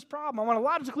think through this problem. I want to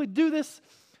logically do this,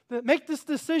 make this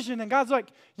decision. And God's like,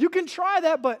 you can try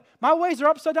that, but my ways are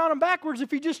upside down and backwards.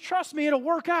 If you just trust me, it'll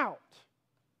work out.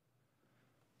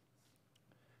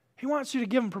 He wants you to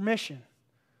give him permission.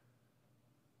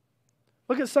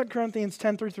 Look at 2 Corinthians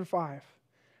 10, 3-5. It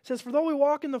says, for though we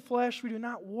walk in the flesh, we do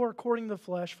not war according to the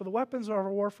flesh, for the weapons of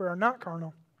our warfare are not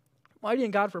carnal, mighty in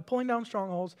God for pulling down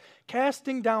strongholds,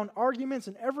 casting down arguments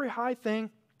and every high thing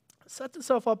that sets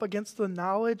itself up against the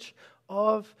knowledge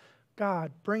of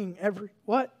God, bringing every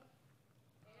what?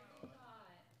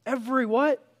 Every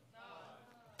what?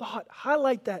 Thought.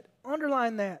 Highlight that.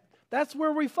 Underline that. That's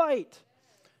where we fight.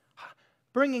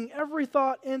 Bringing every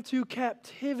thought into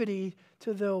captivity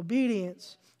to the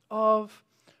obedience of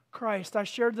Christ. I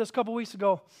shared this a couple weeks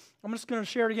ago. I'm just going to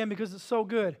share it again because it's so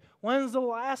good. When's the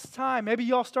last time? Maybe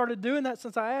y'all started doing that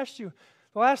since I asked you.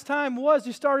 The last time was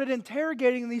you started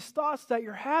interrogating these thoughts that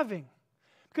you're having.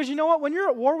 Because you know what? When you're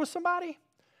at war with somebody,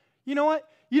 you know what?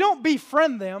 You don't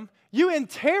befriend them. You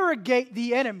interrogate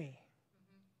the enemy.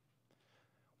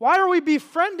 Why are we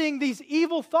befriending these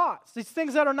evil thoughts, these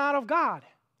things that are not of God?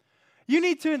 You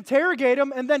need to interrogate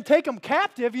them and then take them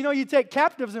captive. You know, you take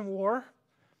captives in war.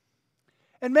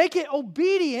 And make it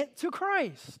obedient to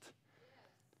Christ.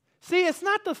 See, it's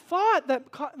not the thought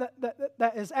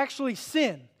that is actually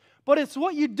sin, but it's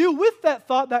what you do with that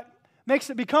thought that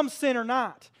makes it become sin or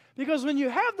not. Because when you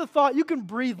have the thought, you can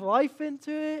breathe life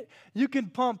into it. You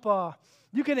can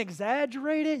you can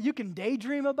exaggerate it. You can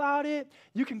daydream about it.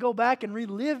 You can go back and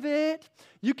relive it.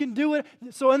 You can do it.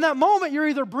 So in that moment, you're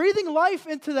either breathing life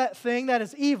into that thing that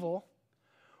is evil,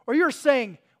 or you're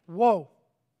saying, whoa,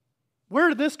 where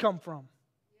did this come from?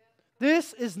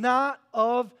 This is not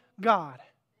of God.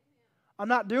 I'm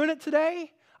not doing it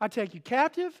today. I take you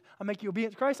captive. I make you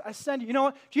obedient to Christ. I send you. You know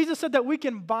what? Jesus said that we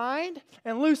can bind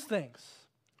and loose things.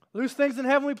 Loose things in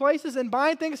heavenly places and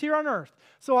bind things here on earth.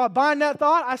 So I bind that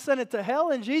thought. I send it to hell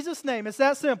in Jesus' name. It's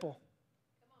that simple.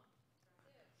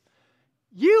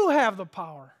 You have the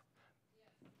power.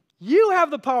 You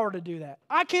have the power to do that.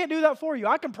 I can't do that for you.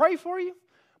 I can pray for you.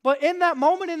 But in that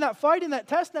moment, in that fight, in that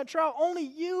test, in that trial, only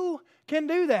you can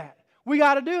do that. We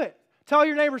got to do it. Tell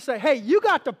your neighbor, say, hey, you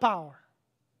got the power.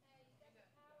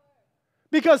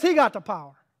 Because he got the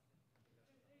power.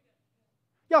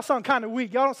 Y'all sound kind of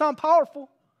weak. Y'all don't sound powerful.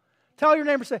 Tell your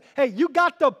neighbor, say, hey, you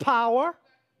got the power.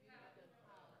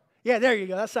 Yeah, there you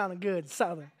go. That sounded good.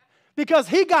 Southern. Because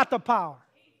he got the power.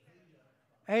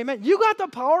 Amen. You got the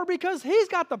power because he's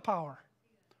got the power.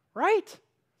 Right?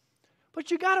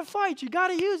 But you got to fight. You got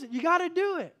to use it. You got to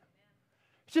do it.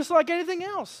 It's just like anything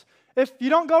else. If you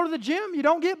don't go to the gym, you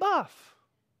don't get buff.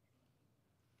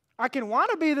 I can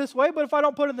want to be this way, but if I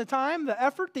don't put in the time, the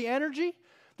effort, the energy,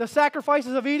 the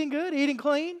sacrifices of eating good, eating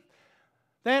clean,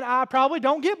 then I probably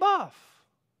don't get buff.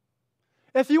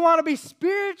 If you want to be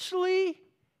spiritually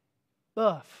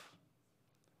buff,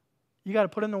 you got to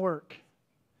put in the work.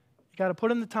 You got to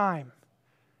put in the time.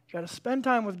 You got to spend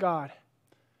time with God.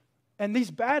 And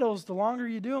these battles, the longer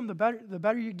you do them, the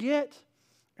better you get,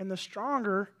 and the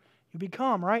stronger you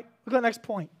become, right? Look at the next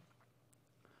point.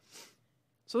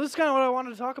 So this is kind of what I wanted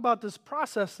to talk about, this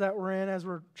process that we're in as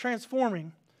we're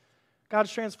transforming.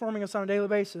 God's transforming us on a daily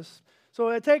basis. So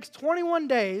it takes 21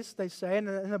 days, they say, and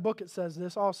in the book it says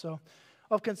this also,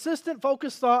 of consistent,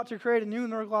 focused thought to create a new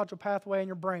neurological pathway in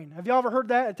your brain. Have you ever heard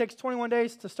that? It takes 21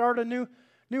 days to start a new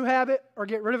habit or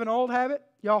get rid of an old habit.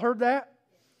 Y'all heard that?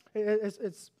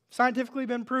 It's scientifically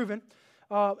been proven.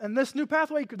 And this new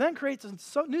pathway then creates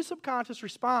a new subconscious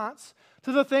response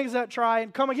to the things that try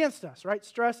and come against us, right?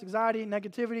 Stress, anxiety,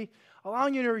 negativity,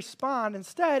 allowing you to respond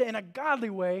instead in a godly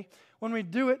way when we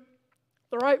do it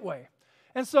the right way.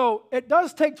 And so it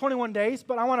does take 21 days,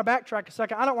 but I want to backtrack a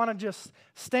second. I don't want to just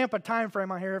stamp a time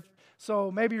frame on here.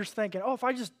 So maybe you're thinking, if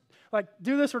I just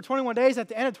do this for 21 days, at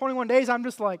the end of 21 days, I'm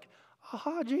just like,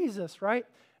 aha, Jesus, right?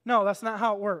 No, that's not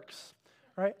how it works,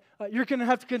 right? You're going to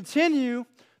have to continue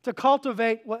to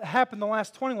cultivate what happened the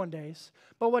last 21 days.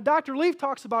 But what Dr. Leaf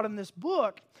talks about in this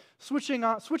book, switching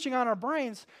on our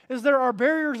brains, is there are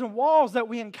barriers and walls that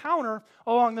we encounter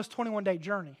along this 21-day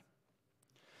journey.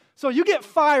 So you get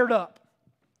fired up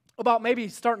about maybe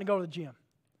starting to go to the gym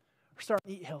or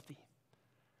starting to eat healthy.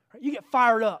 Right? You get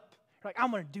fired up. You're like,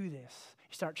 I'm going to do this.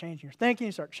 You start changing your thinking.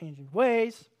 You start changing your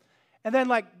ways. And then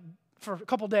like for a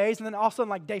couple days, and then all of a sudden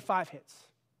like day 5 hits.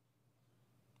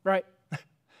 Right?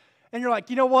 And you're like,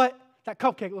 you know what? That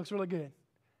cupcake looks really good.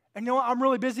 And you know what? I'm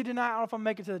really busy tonight. I don't know if I'm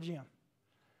making it to the gym.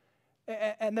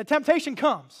 And the temptation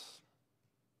comes.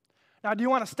 Now, do you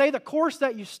want to stay the course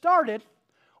that you started,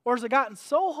 or has it gotten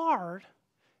so hard?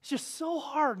 It's just so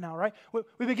hard now, right?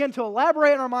 We begin to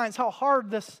elaborate in our minds how hard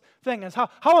this thing is,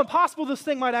 how impossible this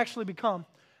thing might actually become,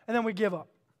 and then we give up.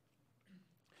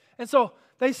 And so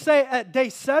they say at day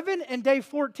 7 and day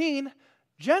 14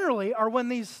 generally are when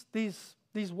these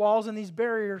walls and these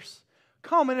barriers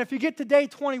come. And if you get to day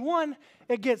 21,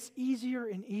 it gets easier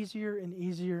and easier and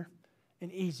easier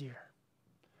and easier.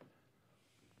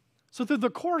 So through the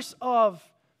course of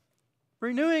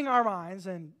renewing our minds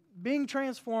and being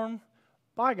transformed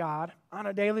by God on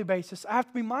a daily basis, I have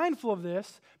to be mindful of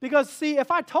this because, see,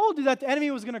 if I told you that the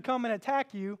enemy was going to come and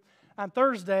attack you on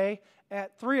Thursday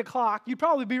at 3 o'clock, you'd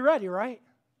probably be ready, right?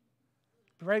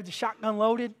 Be ready with the shotgun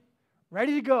loaded,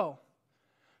 ready to go.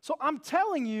 So I'm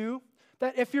telling you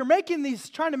that if you're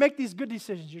trying to make these good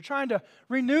decisions, you're trying to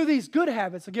renew these good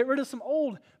habits and get rid of some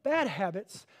old bad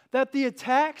habits, that the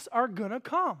attacks are going to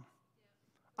come.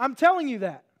 I'm telling you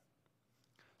that.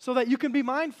 So that you can be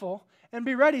mindful and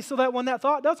be ready so that when that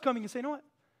thought does come, you can say, you know what?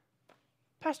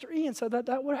 Pastor Ian said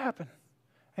that would happen.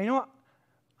 And you know what?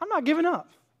 I'm not giving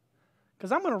up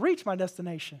because I'm going to reach my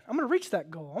destination. I'm going to reach that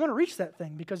goal. I'm going to reach that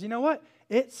thing because you know what?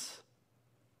 It's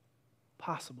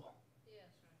possible. Yes.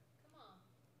 Come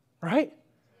on. Right?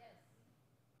 Yes.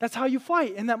 That's how you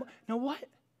fight. And that, you know what?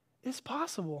 It's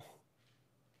possible.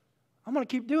 I'm going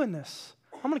to keep doing this.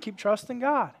 I'm going to keep trusting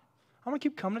God. I'm going to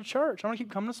keep coming to church. I'm going to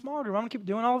keep coming to small group. I'm going to keep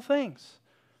doing all the things.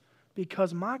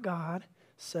 Because my God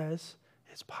says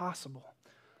it's possible.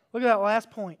 Look at that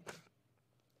last point.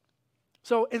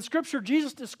 So in Scripture,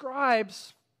 Jesus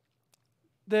describes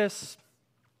this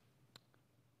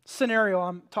scenario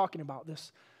I'm talking about,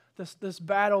 this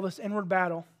battle, this inward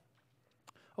battle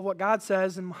of what God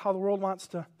says and how the world wants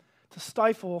to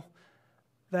stifle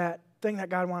that thing that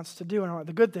God wants to do and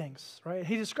the good things, right?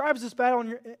 He describes this battle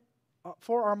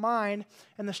for our mind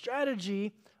and the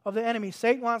strategy of the enemy.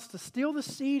 Satan wants to steal the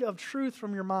seed of truth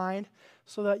from your mind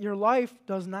so that your life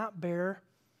does not bear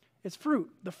its fruit,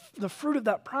 the fruit of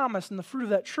that promise and the fruit of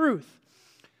that truth.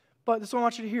 But this is what I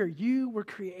want you to hear. You were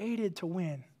created to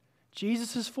win.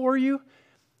 Jesus is for you.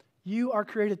 You are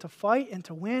created to fight and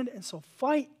to win. And so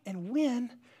fight and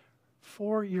win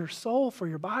for your soul, for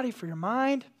your body, for your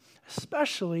mind,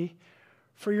 especially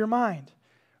for your mind.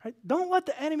 Right? Don't let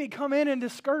the enemy come in and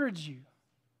discourage you.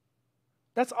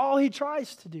 That's all he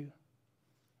tries to do.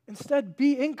 Instead,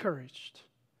 be encouraged.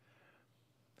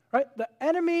 Right? The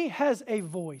enemy has a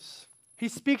voice. He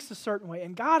speaks a certain way.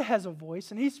 And God has a voice,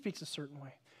 and he speaks a certain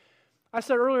way. I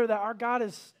said earlier that our God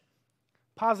is,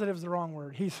 positive is the wrong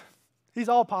word. He's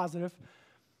all positive.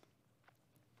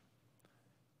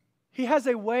 He has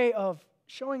a way of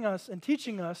showing us and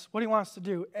teaching us what he wants to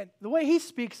do. And the way he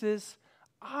speaks is,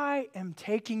 I am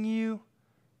taking you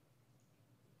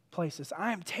places.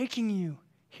 I am taking you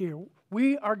here.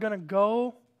 We are going to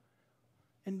go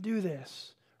and do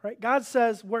this. Right? God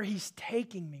says where he's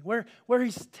taking me, where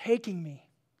he's taking me.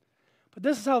 But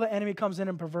this is how the enemy comes in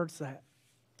and perverts that.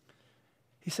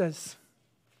 He says,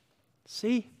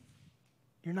 see,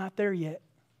 you're not there yet.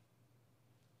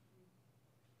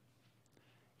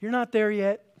 You're not there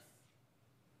yet.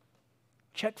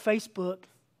 Check Facebook.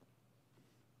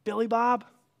 Billy Bob,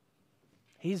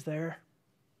 he's there.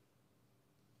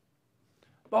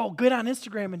 Oh, good on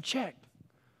Instagram and check.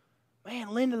 Man,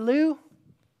 Linda Lou,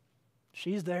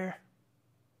 she's there.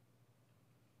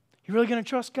 You really going to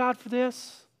trust God for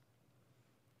this?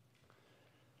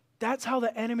 That's how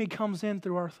the enemy comes in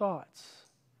through our thoughts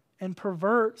and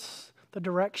perverts the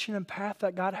direction and path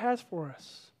that God has for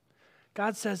us.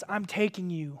 God says, I'm taking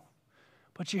you,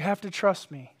 but you have to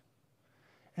trust me.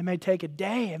 It may take a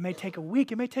day, it may take a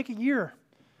week, it may take a year.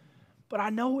 But I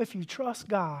know if you trust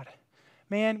God,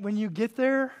 man, when you get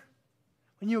there,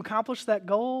 when you accomplish that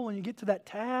goal, when you get to that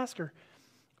task or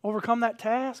overcome that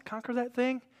task, conquer that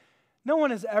thing, no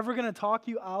one is ever going to talk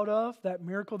you out of that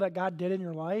miracle that God did in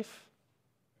your life.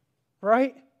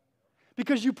 Right?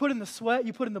 Because you put in the sweat,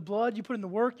 you put in the blood, you put in the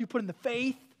work, you put in the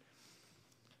faith.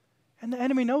 And the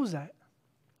enemy knows that.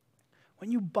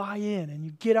 When you buy in and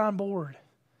you get on board,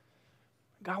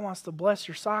 God wants to bless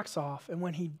your socks off. And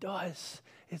when he does,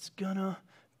 it's going to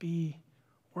be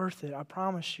worth it. I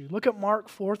promise you. Look at Mark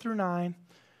 4 through 9.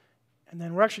 And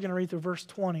then we're actually going to read through verse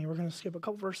 20. We're going to skip a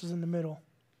couple verses in the middle.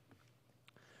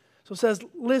 So it says,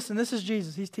 listen, this is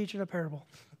Jesus. He's teaching a parable.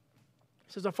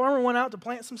 It says, a farmer went out to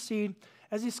plant some seed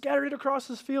As he scattered it across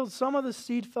his field, some of the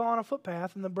seed fell on a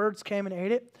footpath, and the birds came and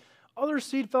ate it. Other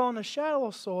seed fell in the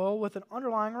shallow soil with an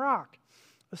underlying rock.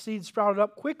 The seed sprouted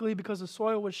up quickly because the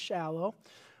soil was shallow,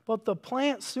 but the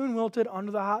plant soon wilted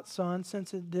under the hot sun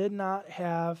since it did not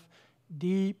have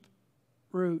deep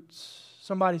roots.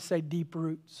 Somebody say deep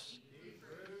roots. Deep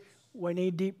roots. We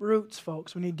need deep roots,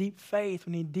 folks. We need deep faith.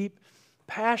 We need deep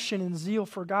passion and zeal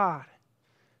for God.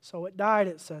 So it died,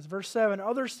 it says. Verse 7,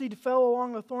 other seed fell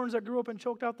along the thorns that grew up and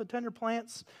choked out the tender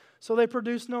plants, so they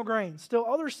produced no grain. Still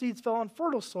other seeds fell on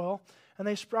fertile soil, and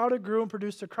they sprouted, grew, and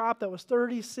produced a crop that was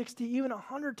 30, 60, even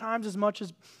 100 times as much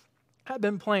as had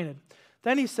been planted.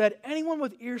 Then he said, anyone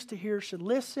with ears to hear should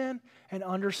listen and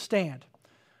understand.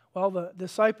 Well, the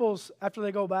disciples, after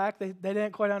they go back, they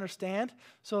didn't quite understand,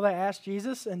 so they asked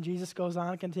Jesus, and Jesus goes on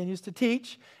and continues to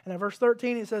teach. And in verse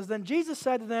 13, he says, then Jesus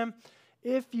said to them,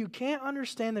 if you can't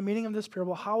understand the meaning of this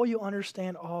parable, how will you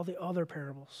understand all the other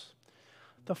parables?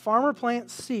 The farmer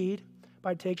plants seed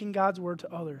by taking God's word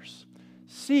to others.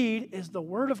 Seed is the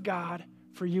word of God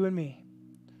for you and me.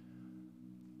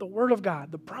 The word of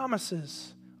God, the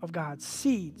promises of God,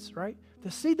 seeds, right?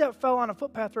 The seed that fell on a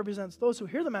footpath represents those who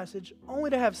hear the message only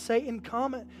to have Satan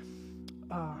come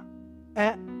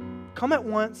at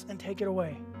once and take it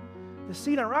away. The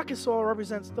seed on rocky soil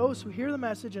represents those who hear the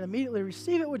message and immediately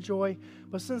receive it with joy,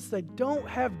 but since they don't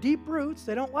have deep roots,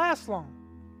 they don't last long.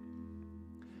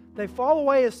 They fall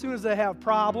away as soon as they have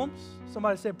problems.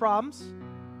 Somebody say problems.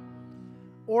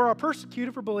 Or are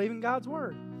persecuted for believing God's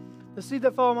word. The seed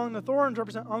that fell among the thorns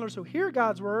represent others who hear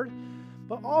God's word,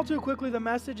 but all too quickly the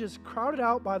message is crowded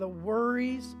out by the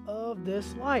worries of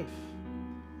this life,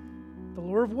 the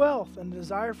lure of wealth and the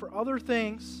desire for other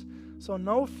things, so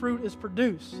no fruit is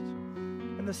produced.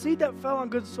 And the seed that fell on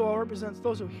good soil represents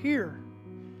those who hear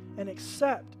and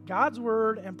accept God's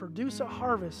word and produce a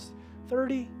harvest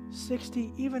 30,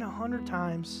 60, even 100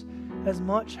 times as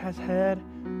much as had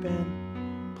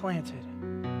been planted.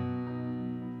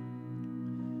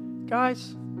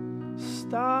 Guys,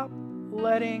 stop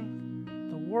letting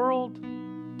the world,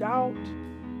 doubt,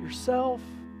 yourself,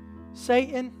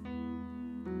 Satan,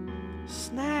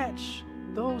 snatch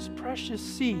those precious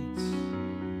seeds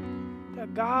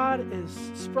that God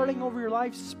is spreading over your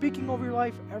life, speaking over your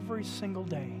life every single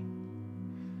day.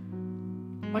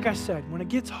 Like I said, when it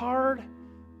gets hard,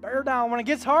 bear down. When it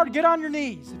gets hard, get on your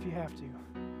knees if you have to.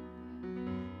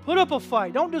 Put up a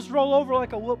fight. Don't just roll over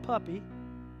like a whooped puppy.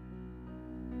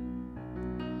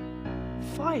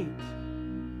 Fight.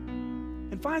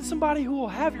 And find somebody who will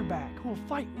have your back, who will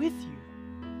fight with you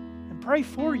and pray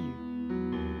for you.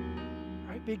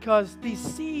 Right? Because these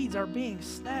seeds are being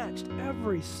snatched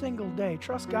every single day.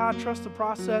 Trust God, trust the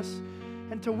process.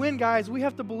 And to win, guys, we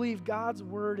have to believe God's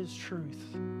word is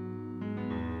truth.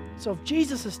 So if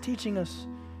Jesus is teaching us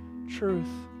truth,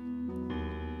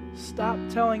 stop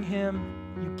telling him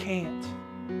you can't,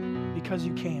 because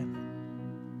you can.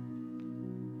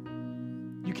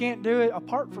 You can't do it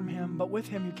apart from him, but with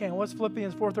him you can. What's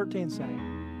Philippians 4:13 say?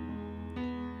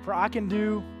 For I can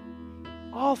do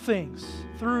all things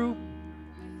through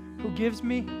who gives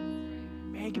me.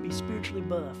 Man, you can be spiritually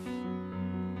buff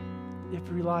if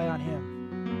you rely on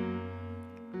him.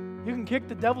 You can kick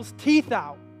the devil's teeth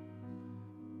out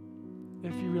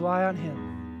if you rely on him.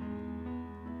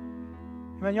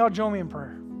 Man, y'all join me in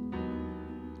prayer.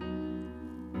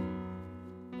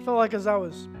 I felt like as I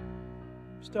was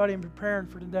studying, preparing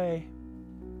for today,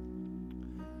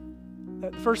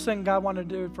 that the first thing God wanted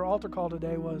to do for altar call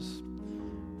today was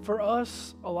for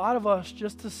us, a lot of us,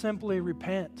 just to simply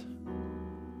repent,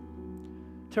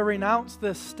 to renounce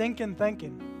this stinking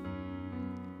thinking.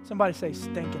 Somebody say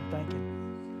stinking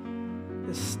thinking.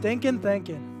 This stinking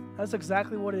thinking, that's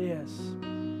exactly what it is.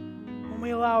 When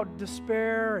we allow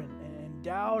despair and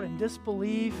doubt and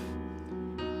disbelief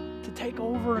to take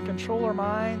over and control our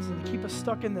minds and to keep us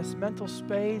stuck in this mental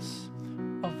space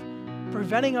of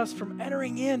preventing us from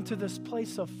entering into this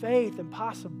place of faith and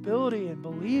possibility and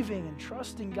believing and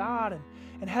trusting God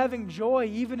and having joy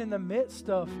even in the midst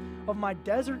of my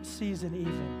desert season,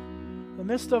 even in the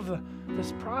midst of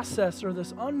this process or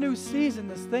this unknown season,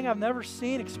 this thing I've never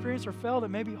seen, experienced, or felt. It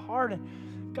may be hard,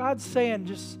 and God's saying,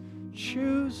 just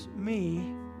choose me,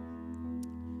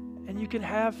 and you can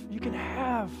have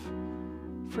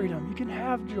freedom. You can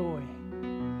have joy.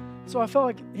 So I felt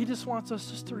like he just wants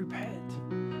us just to repent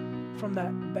from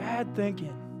that bad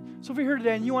thinking. So if you're here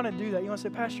today and you want to do that, you want to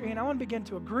say, Pastor Ian, I want to begin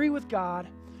to agree with God,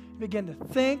 begin to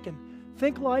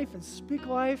think life and speak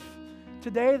life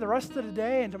today, the rest of the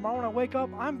day, and tomorrow when I wake up,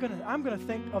 I'm gonna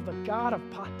think of the God of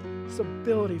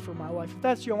possibility for my life. If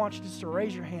that's you, I want you just to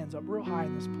raise your hands up real high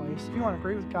in this place. If you want to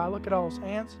agree with God, look at all those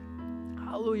hands.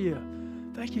 Hallelujah.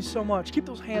 Thank you so much. Keep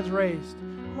those hands raised.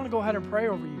 I want to go ahead and pray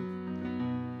over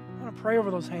you. I want to pray over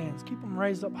those hands. Keep them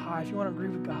raised up high if you want to agree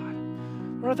with God.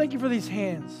 Lord, I thank you for these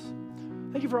hands.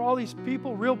 Thank you for all these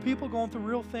people, real people going through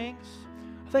real things.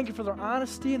 I thank you for their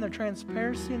honesty and their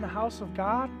transparency in the house of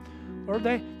God. Lord,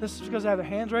 this is because they have their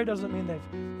hands raised doesn't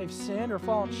mean they've sinned or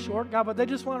fallen short, God, but they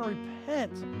just want to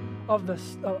repent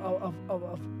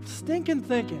of stinking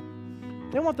thinking.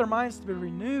 They want their minds to be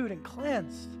renewed and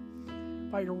cleansed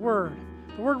by your word.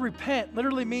 The word repent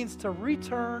literally means to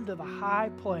return to the high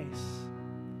place.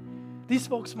 These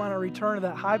folks want to return to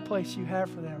that high place you have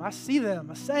for them. I see them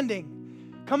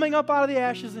ascending, coming up out of the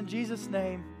ashes in Jesus'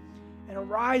 name, and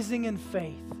arising in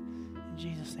faith in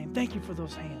Jesus' name. Thank you for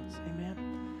those hands.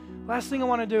 Amen. Last thing I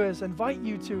want to do is invite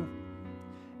you to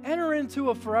enter into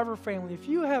a forever family. If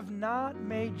you have not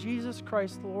made Jesus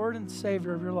Christ the Lord and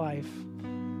Savior of your life,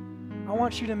 I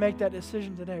want you to make that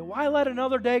decision today. Why let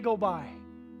another day go by?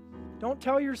 Don't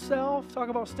tell yourself, talk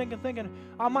about stinking thinking,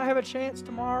 I might have a chance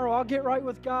tomorrow, I'll get right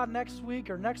with God next week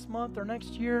or next month or next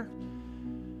year.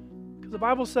 Because the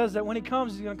Bible says that when He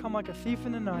comes, He's going to come like a thief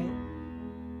in the night.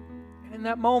 And in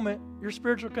that moment, your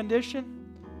spiritual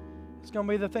condition is going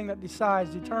to be the thing that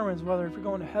determines whether if you're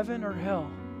going to heaven or hell.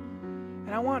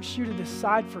 And I want you to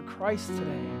decide for Christ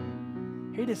today.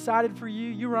 He decided for you.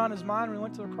 You were on His mind when He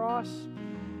went to the cross.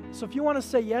 So if you want to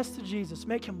say yes to Jesus,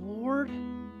 make Him Lord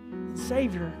and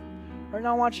Savior, right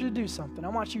now I want you to do something. I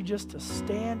want you just to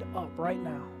stand up right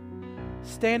now.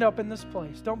 Stand up in this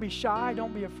place. Don't be shy.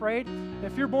 Don't be afraid.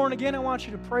 If you're born again, I want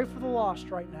you to pray for the lost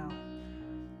right now.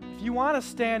 If you want to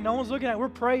stand, no one's looking at you. We're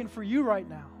praying for you right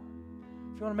now.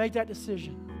 If you want to make that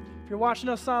decision. If you're watching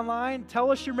us online,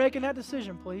 tell us you're making that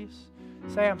decision, please.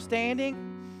 Say, I'm standing.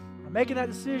 I'm making that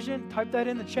decision. Type that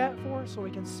in the chat for us so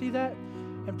we can see that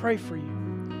and pray for you.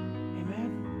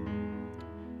 Amen.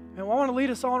 And I want to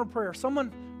lead us all in a prayer.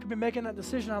 Someone could be making that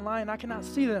decision online and I cannot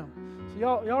see them. So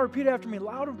y'all repeat after me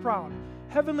loud and proud.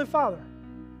 Heavenly Father,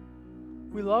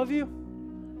 we love you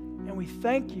and we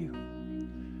thank you.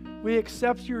 We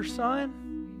accept your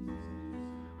Son.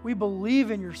 We believe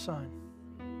in your Son.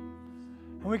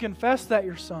 And we confess that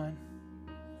your Son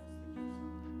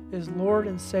is Lord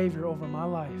and Savior over my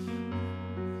life.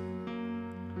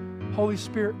 Holy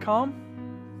Spirit,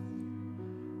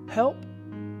 come, help,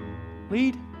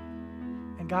 lead,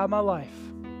 and guide my life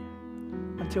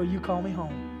until you call me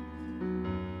home.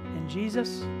 In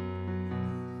Jesus'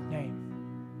 name,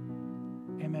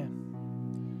 amen.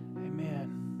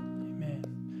 Amen.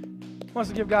 Amen. Who wants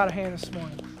to give God a hand this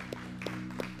morning?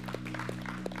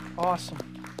 Awesome.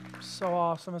 So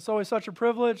awesome. It's always such a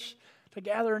privilege to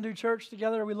gather and do church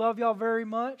together. We love y'all very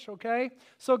much, okay?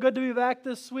 So good to be back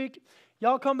this week.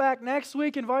 Y'all come back next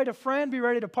week, invite a friend, be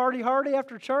ready to party hardy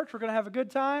after church. We're going to have a good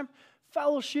time,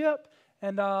 fellowship,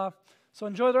 and so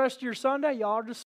enjoy the rest of your Sunday. Y'all are just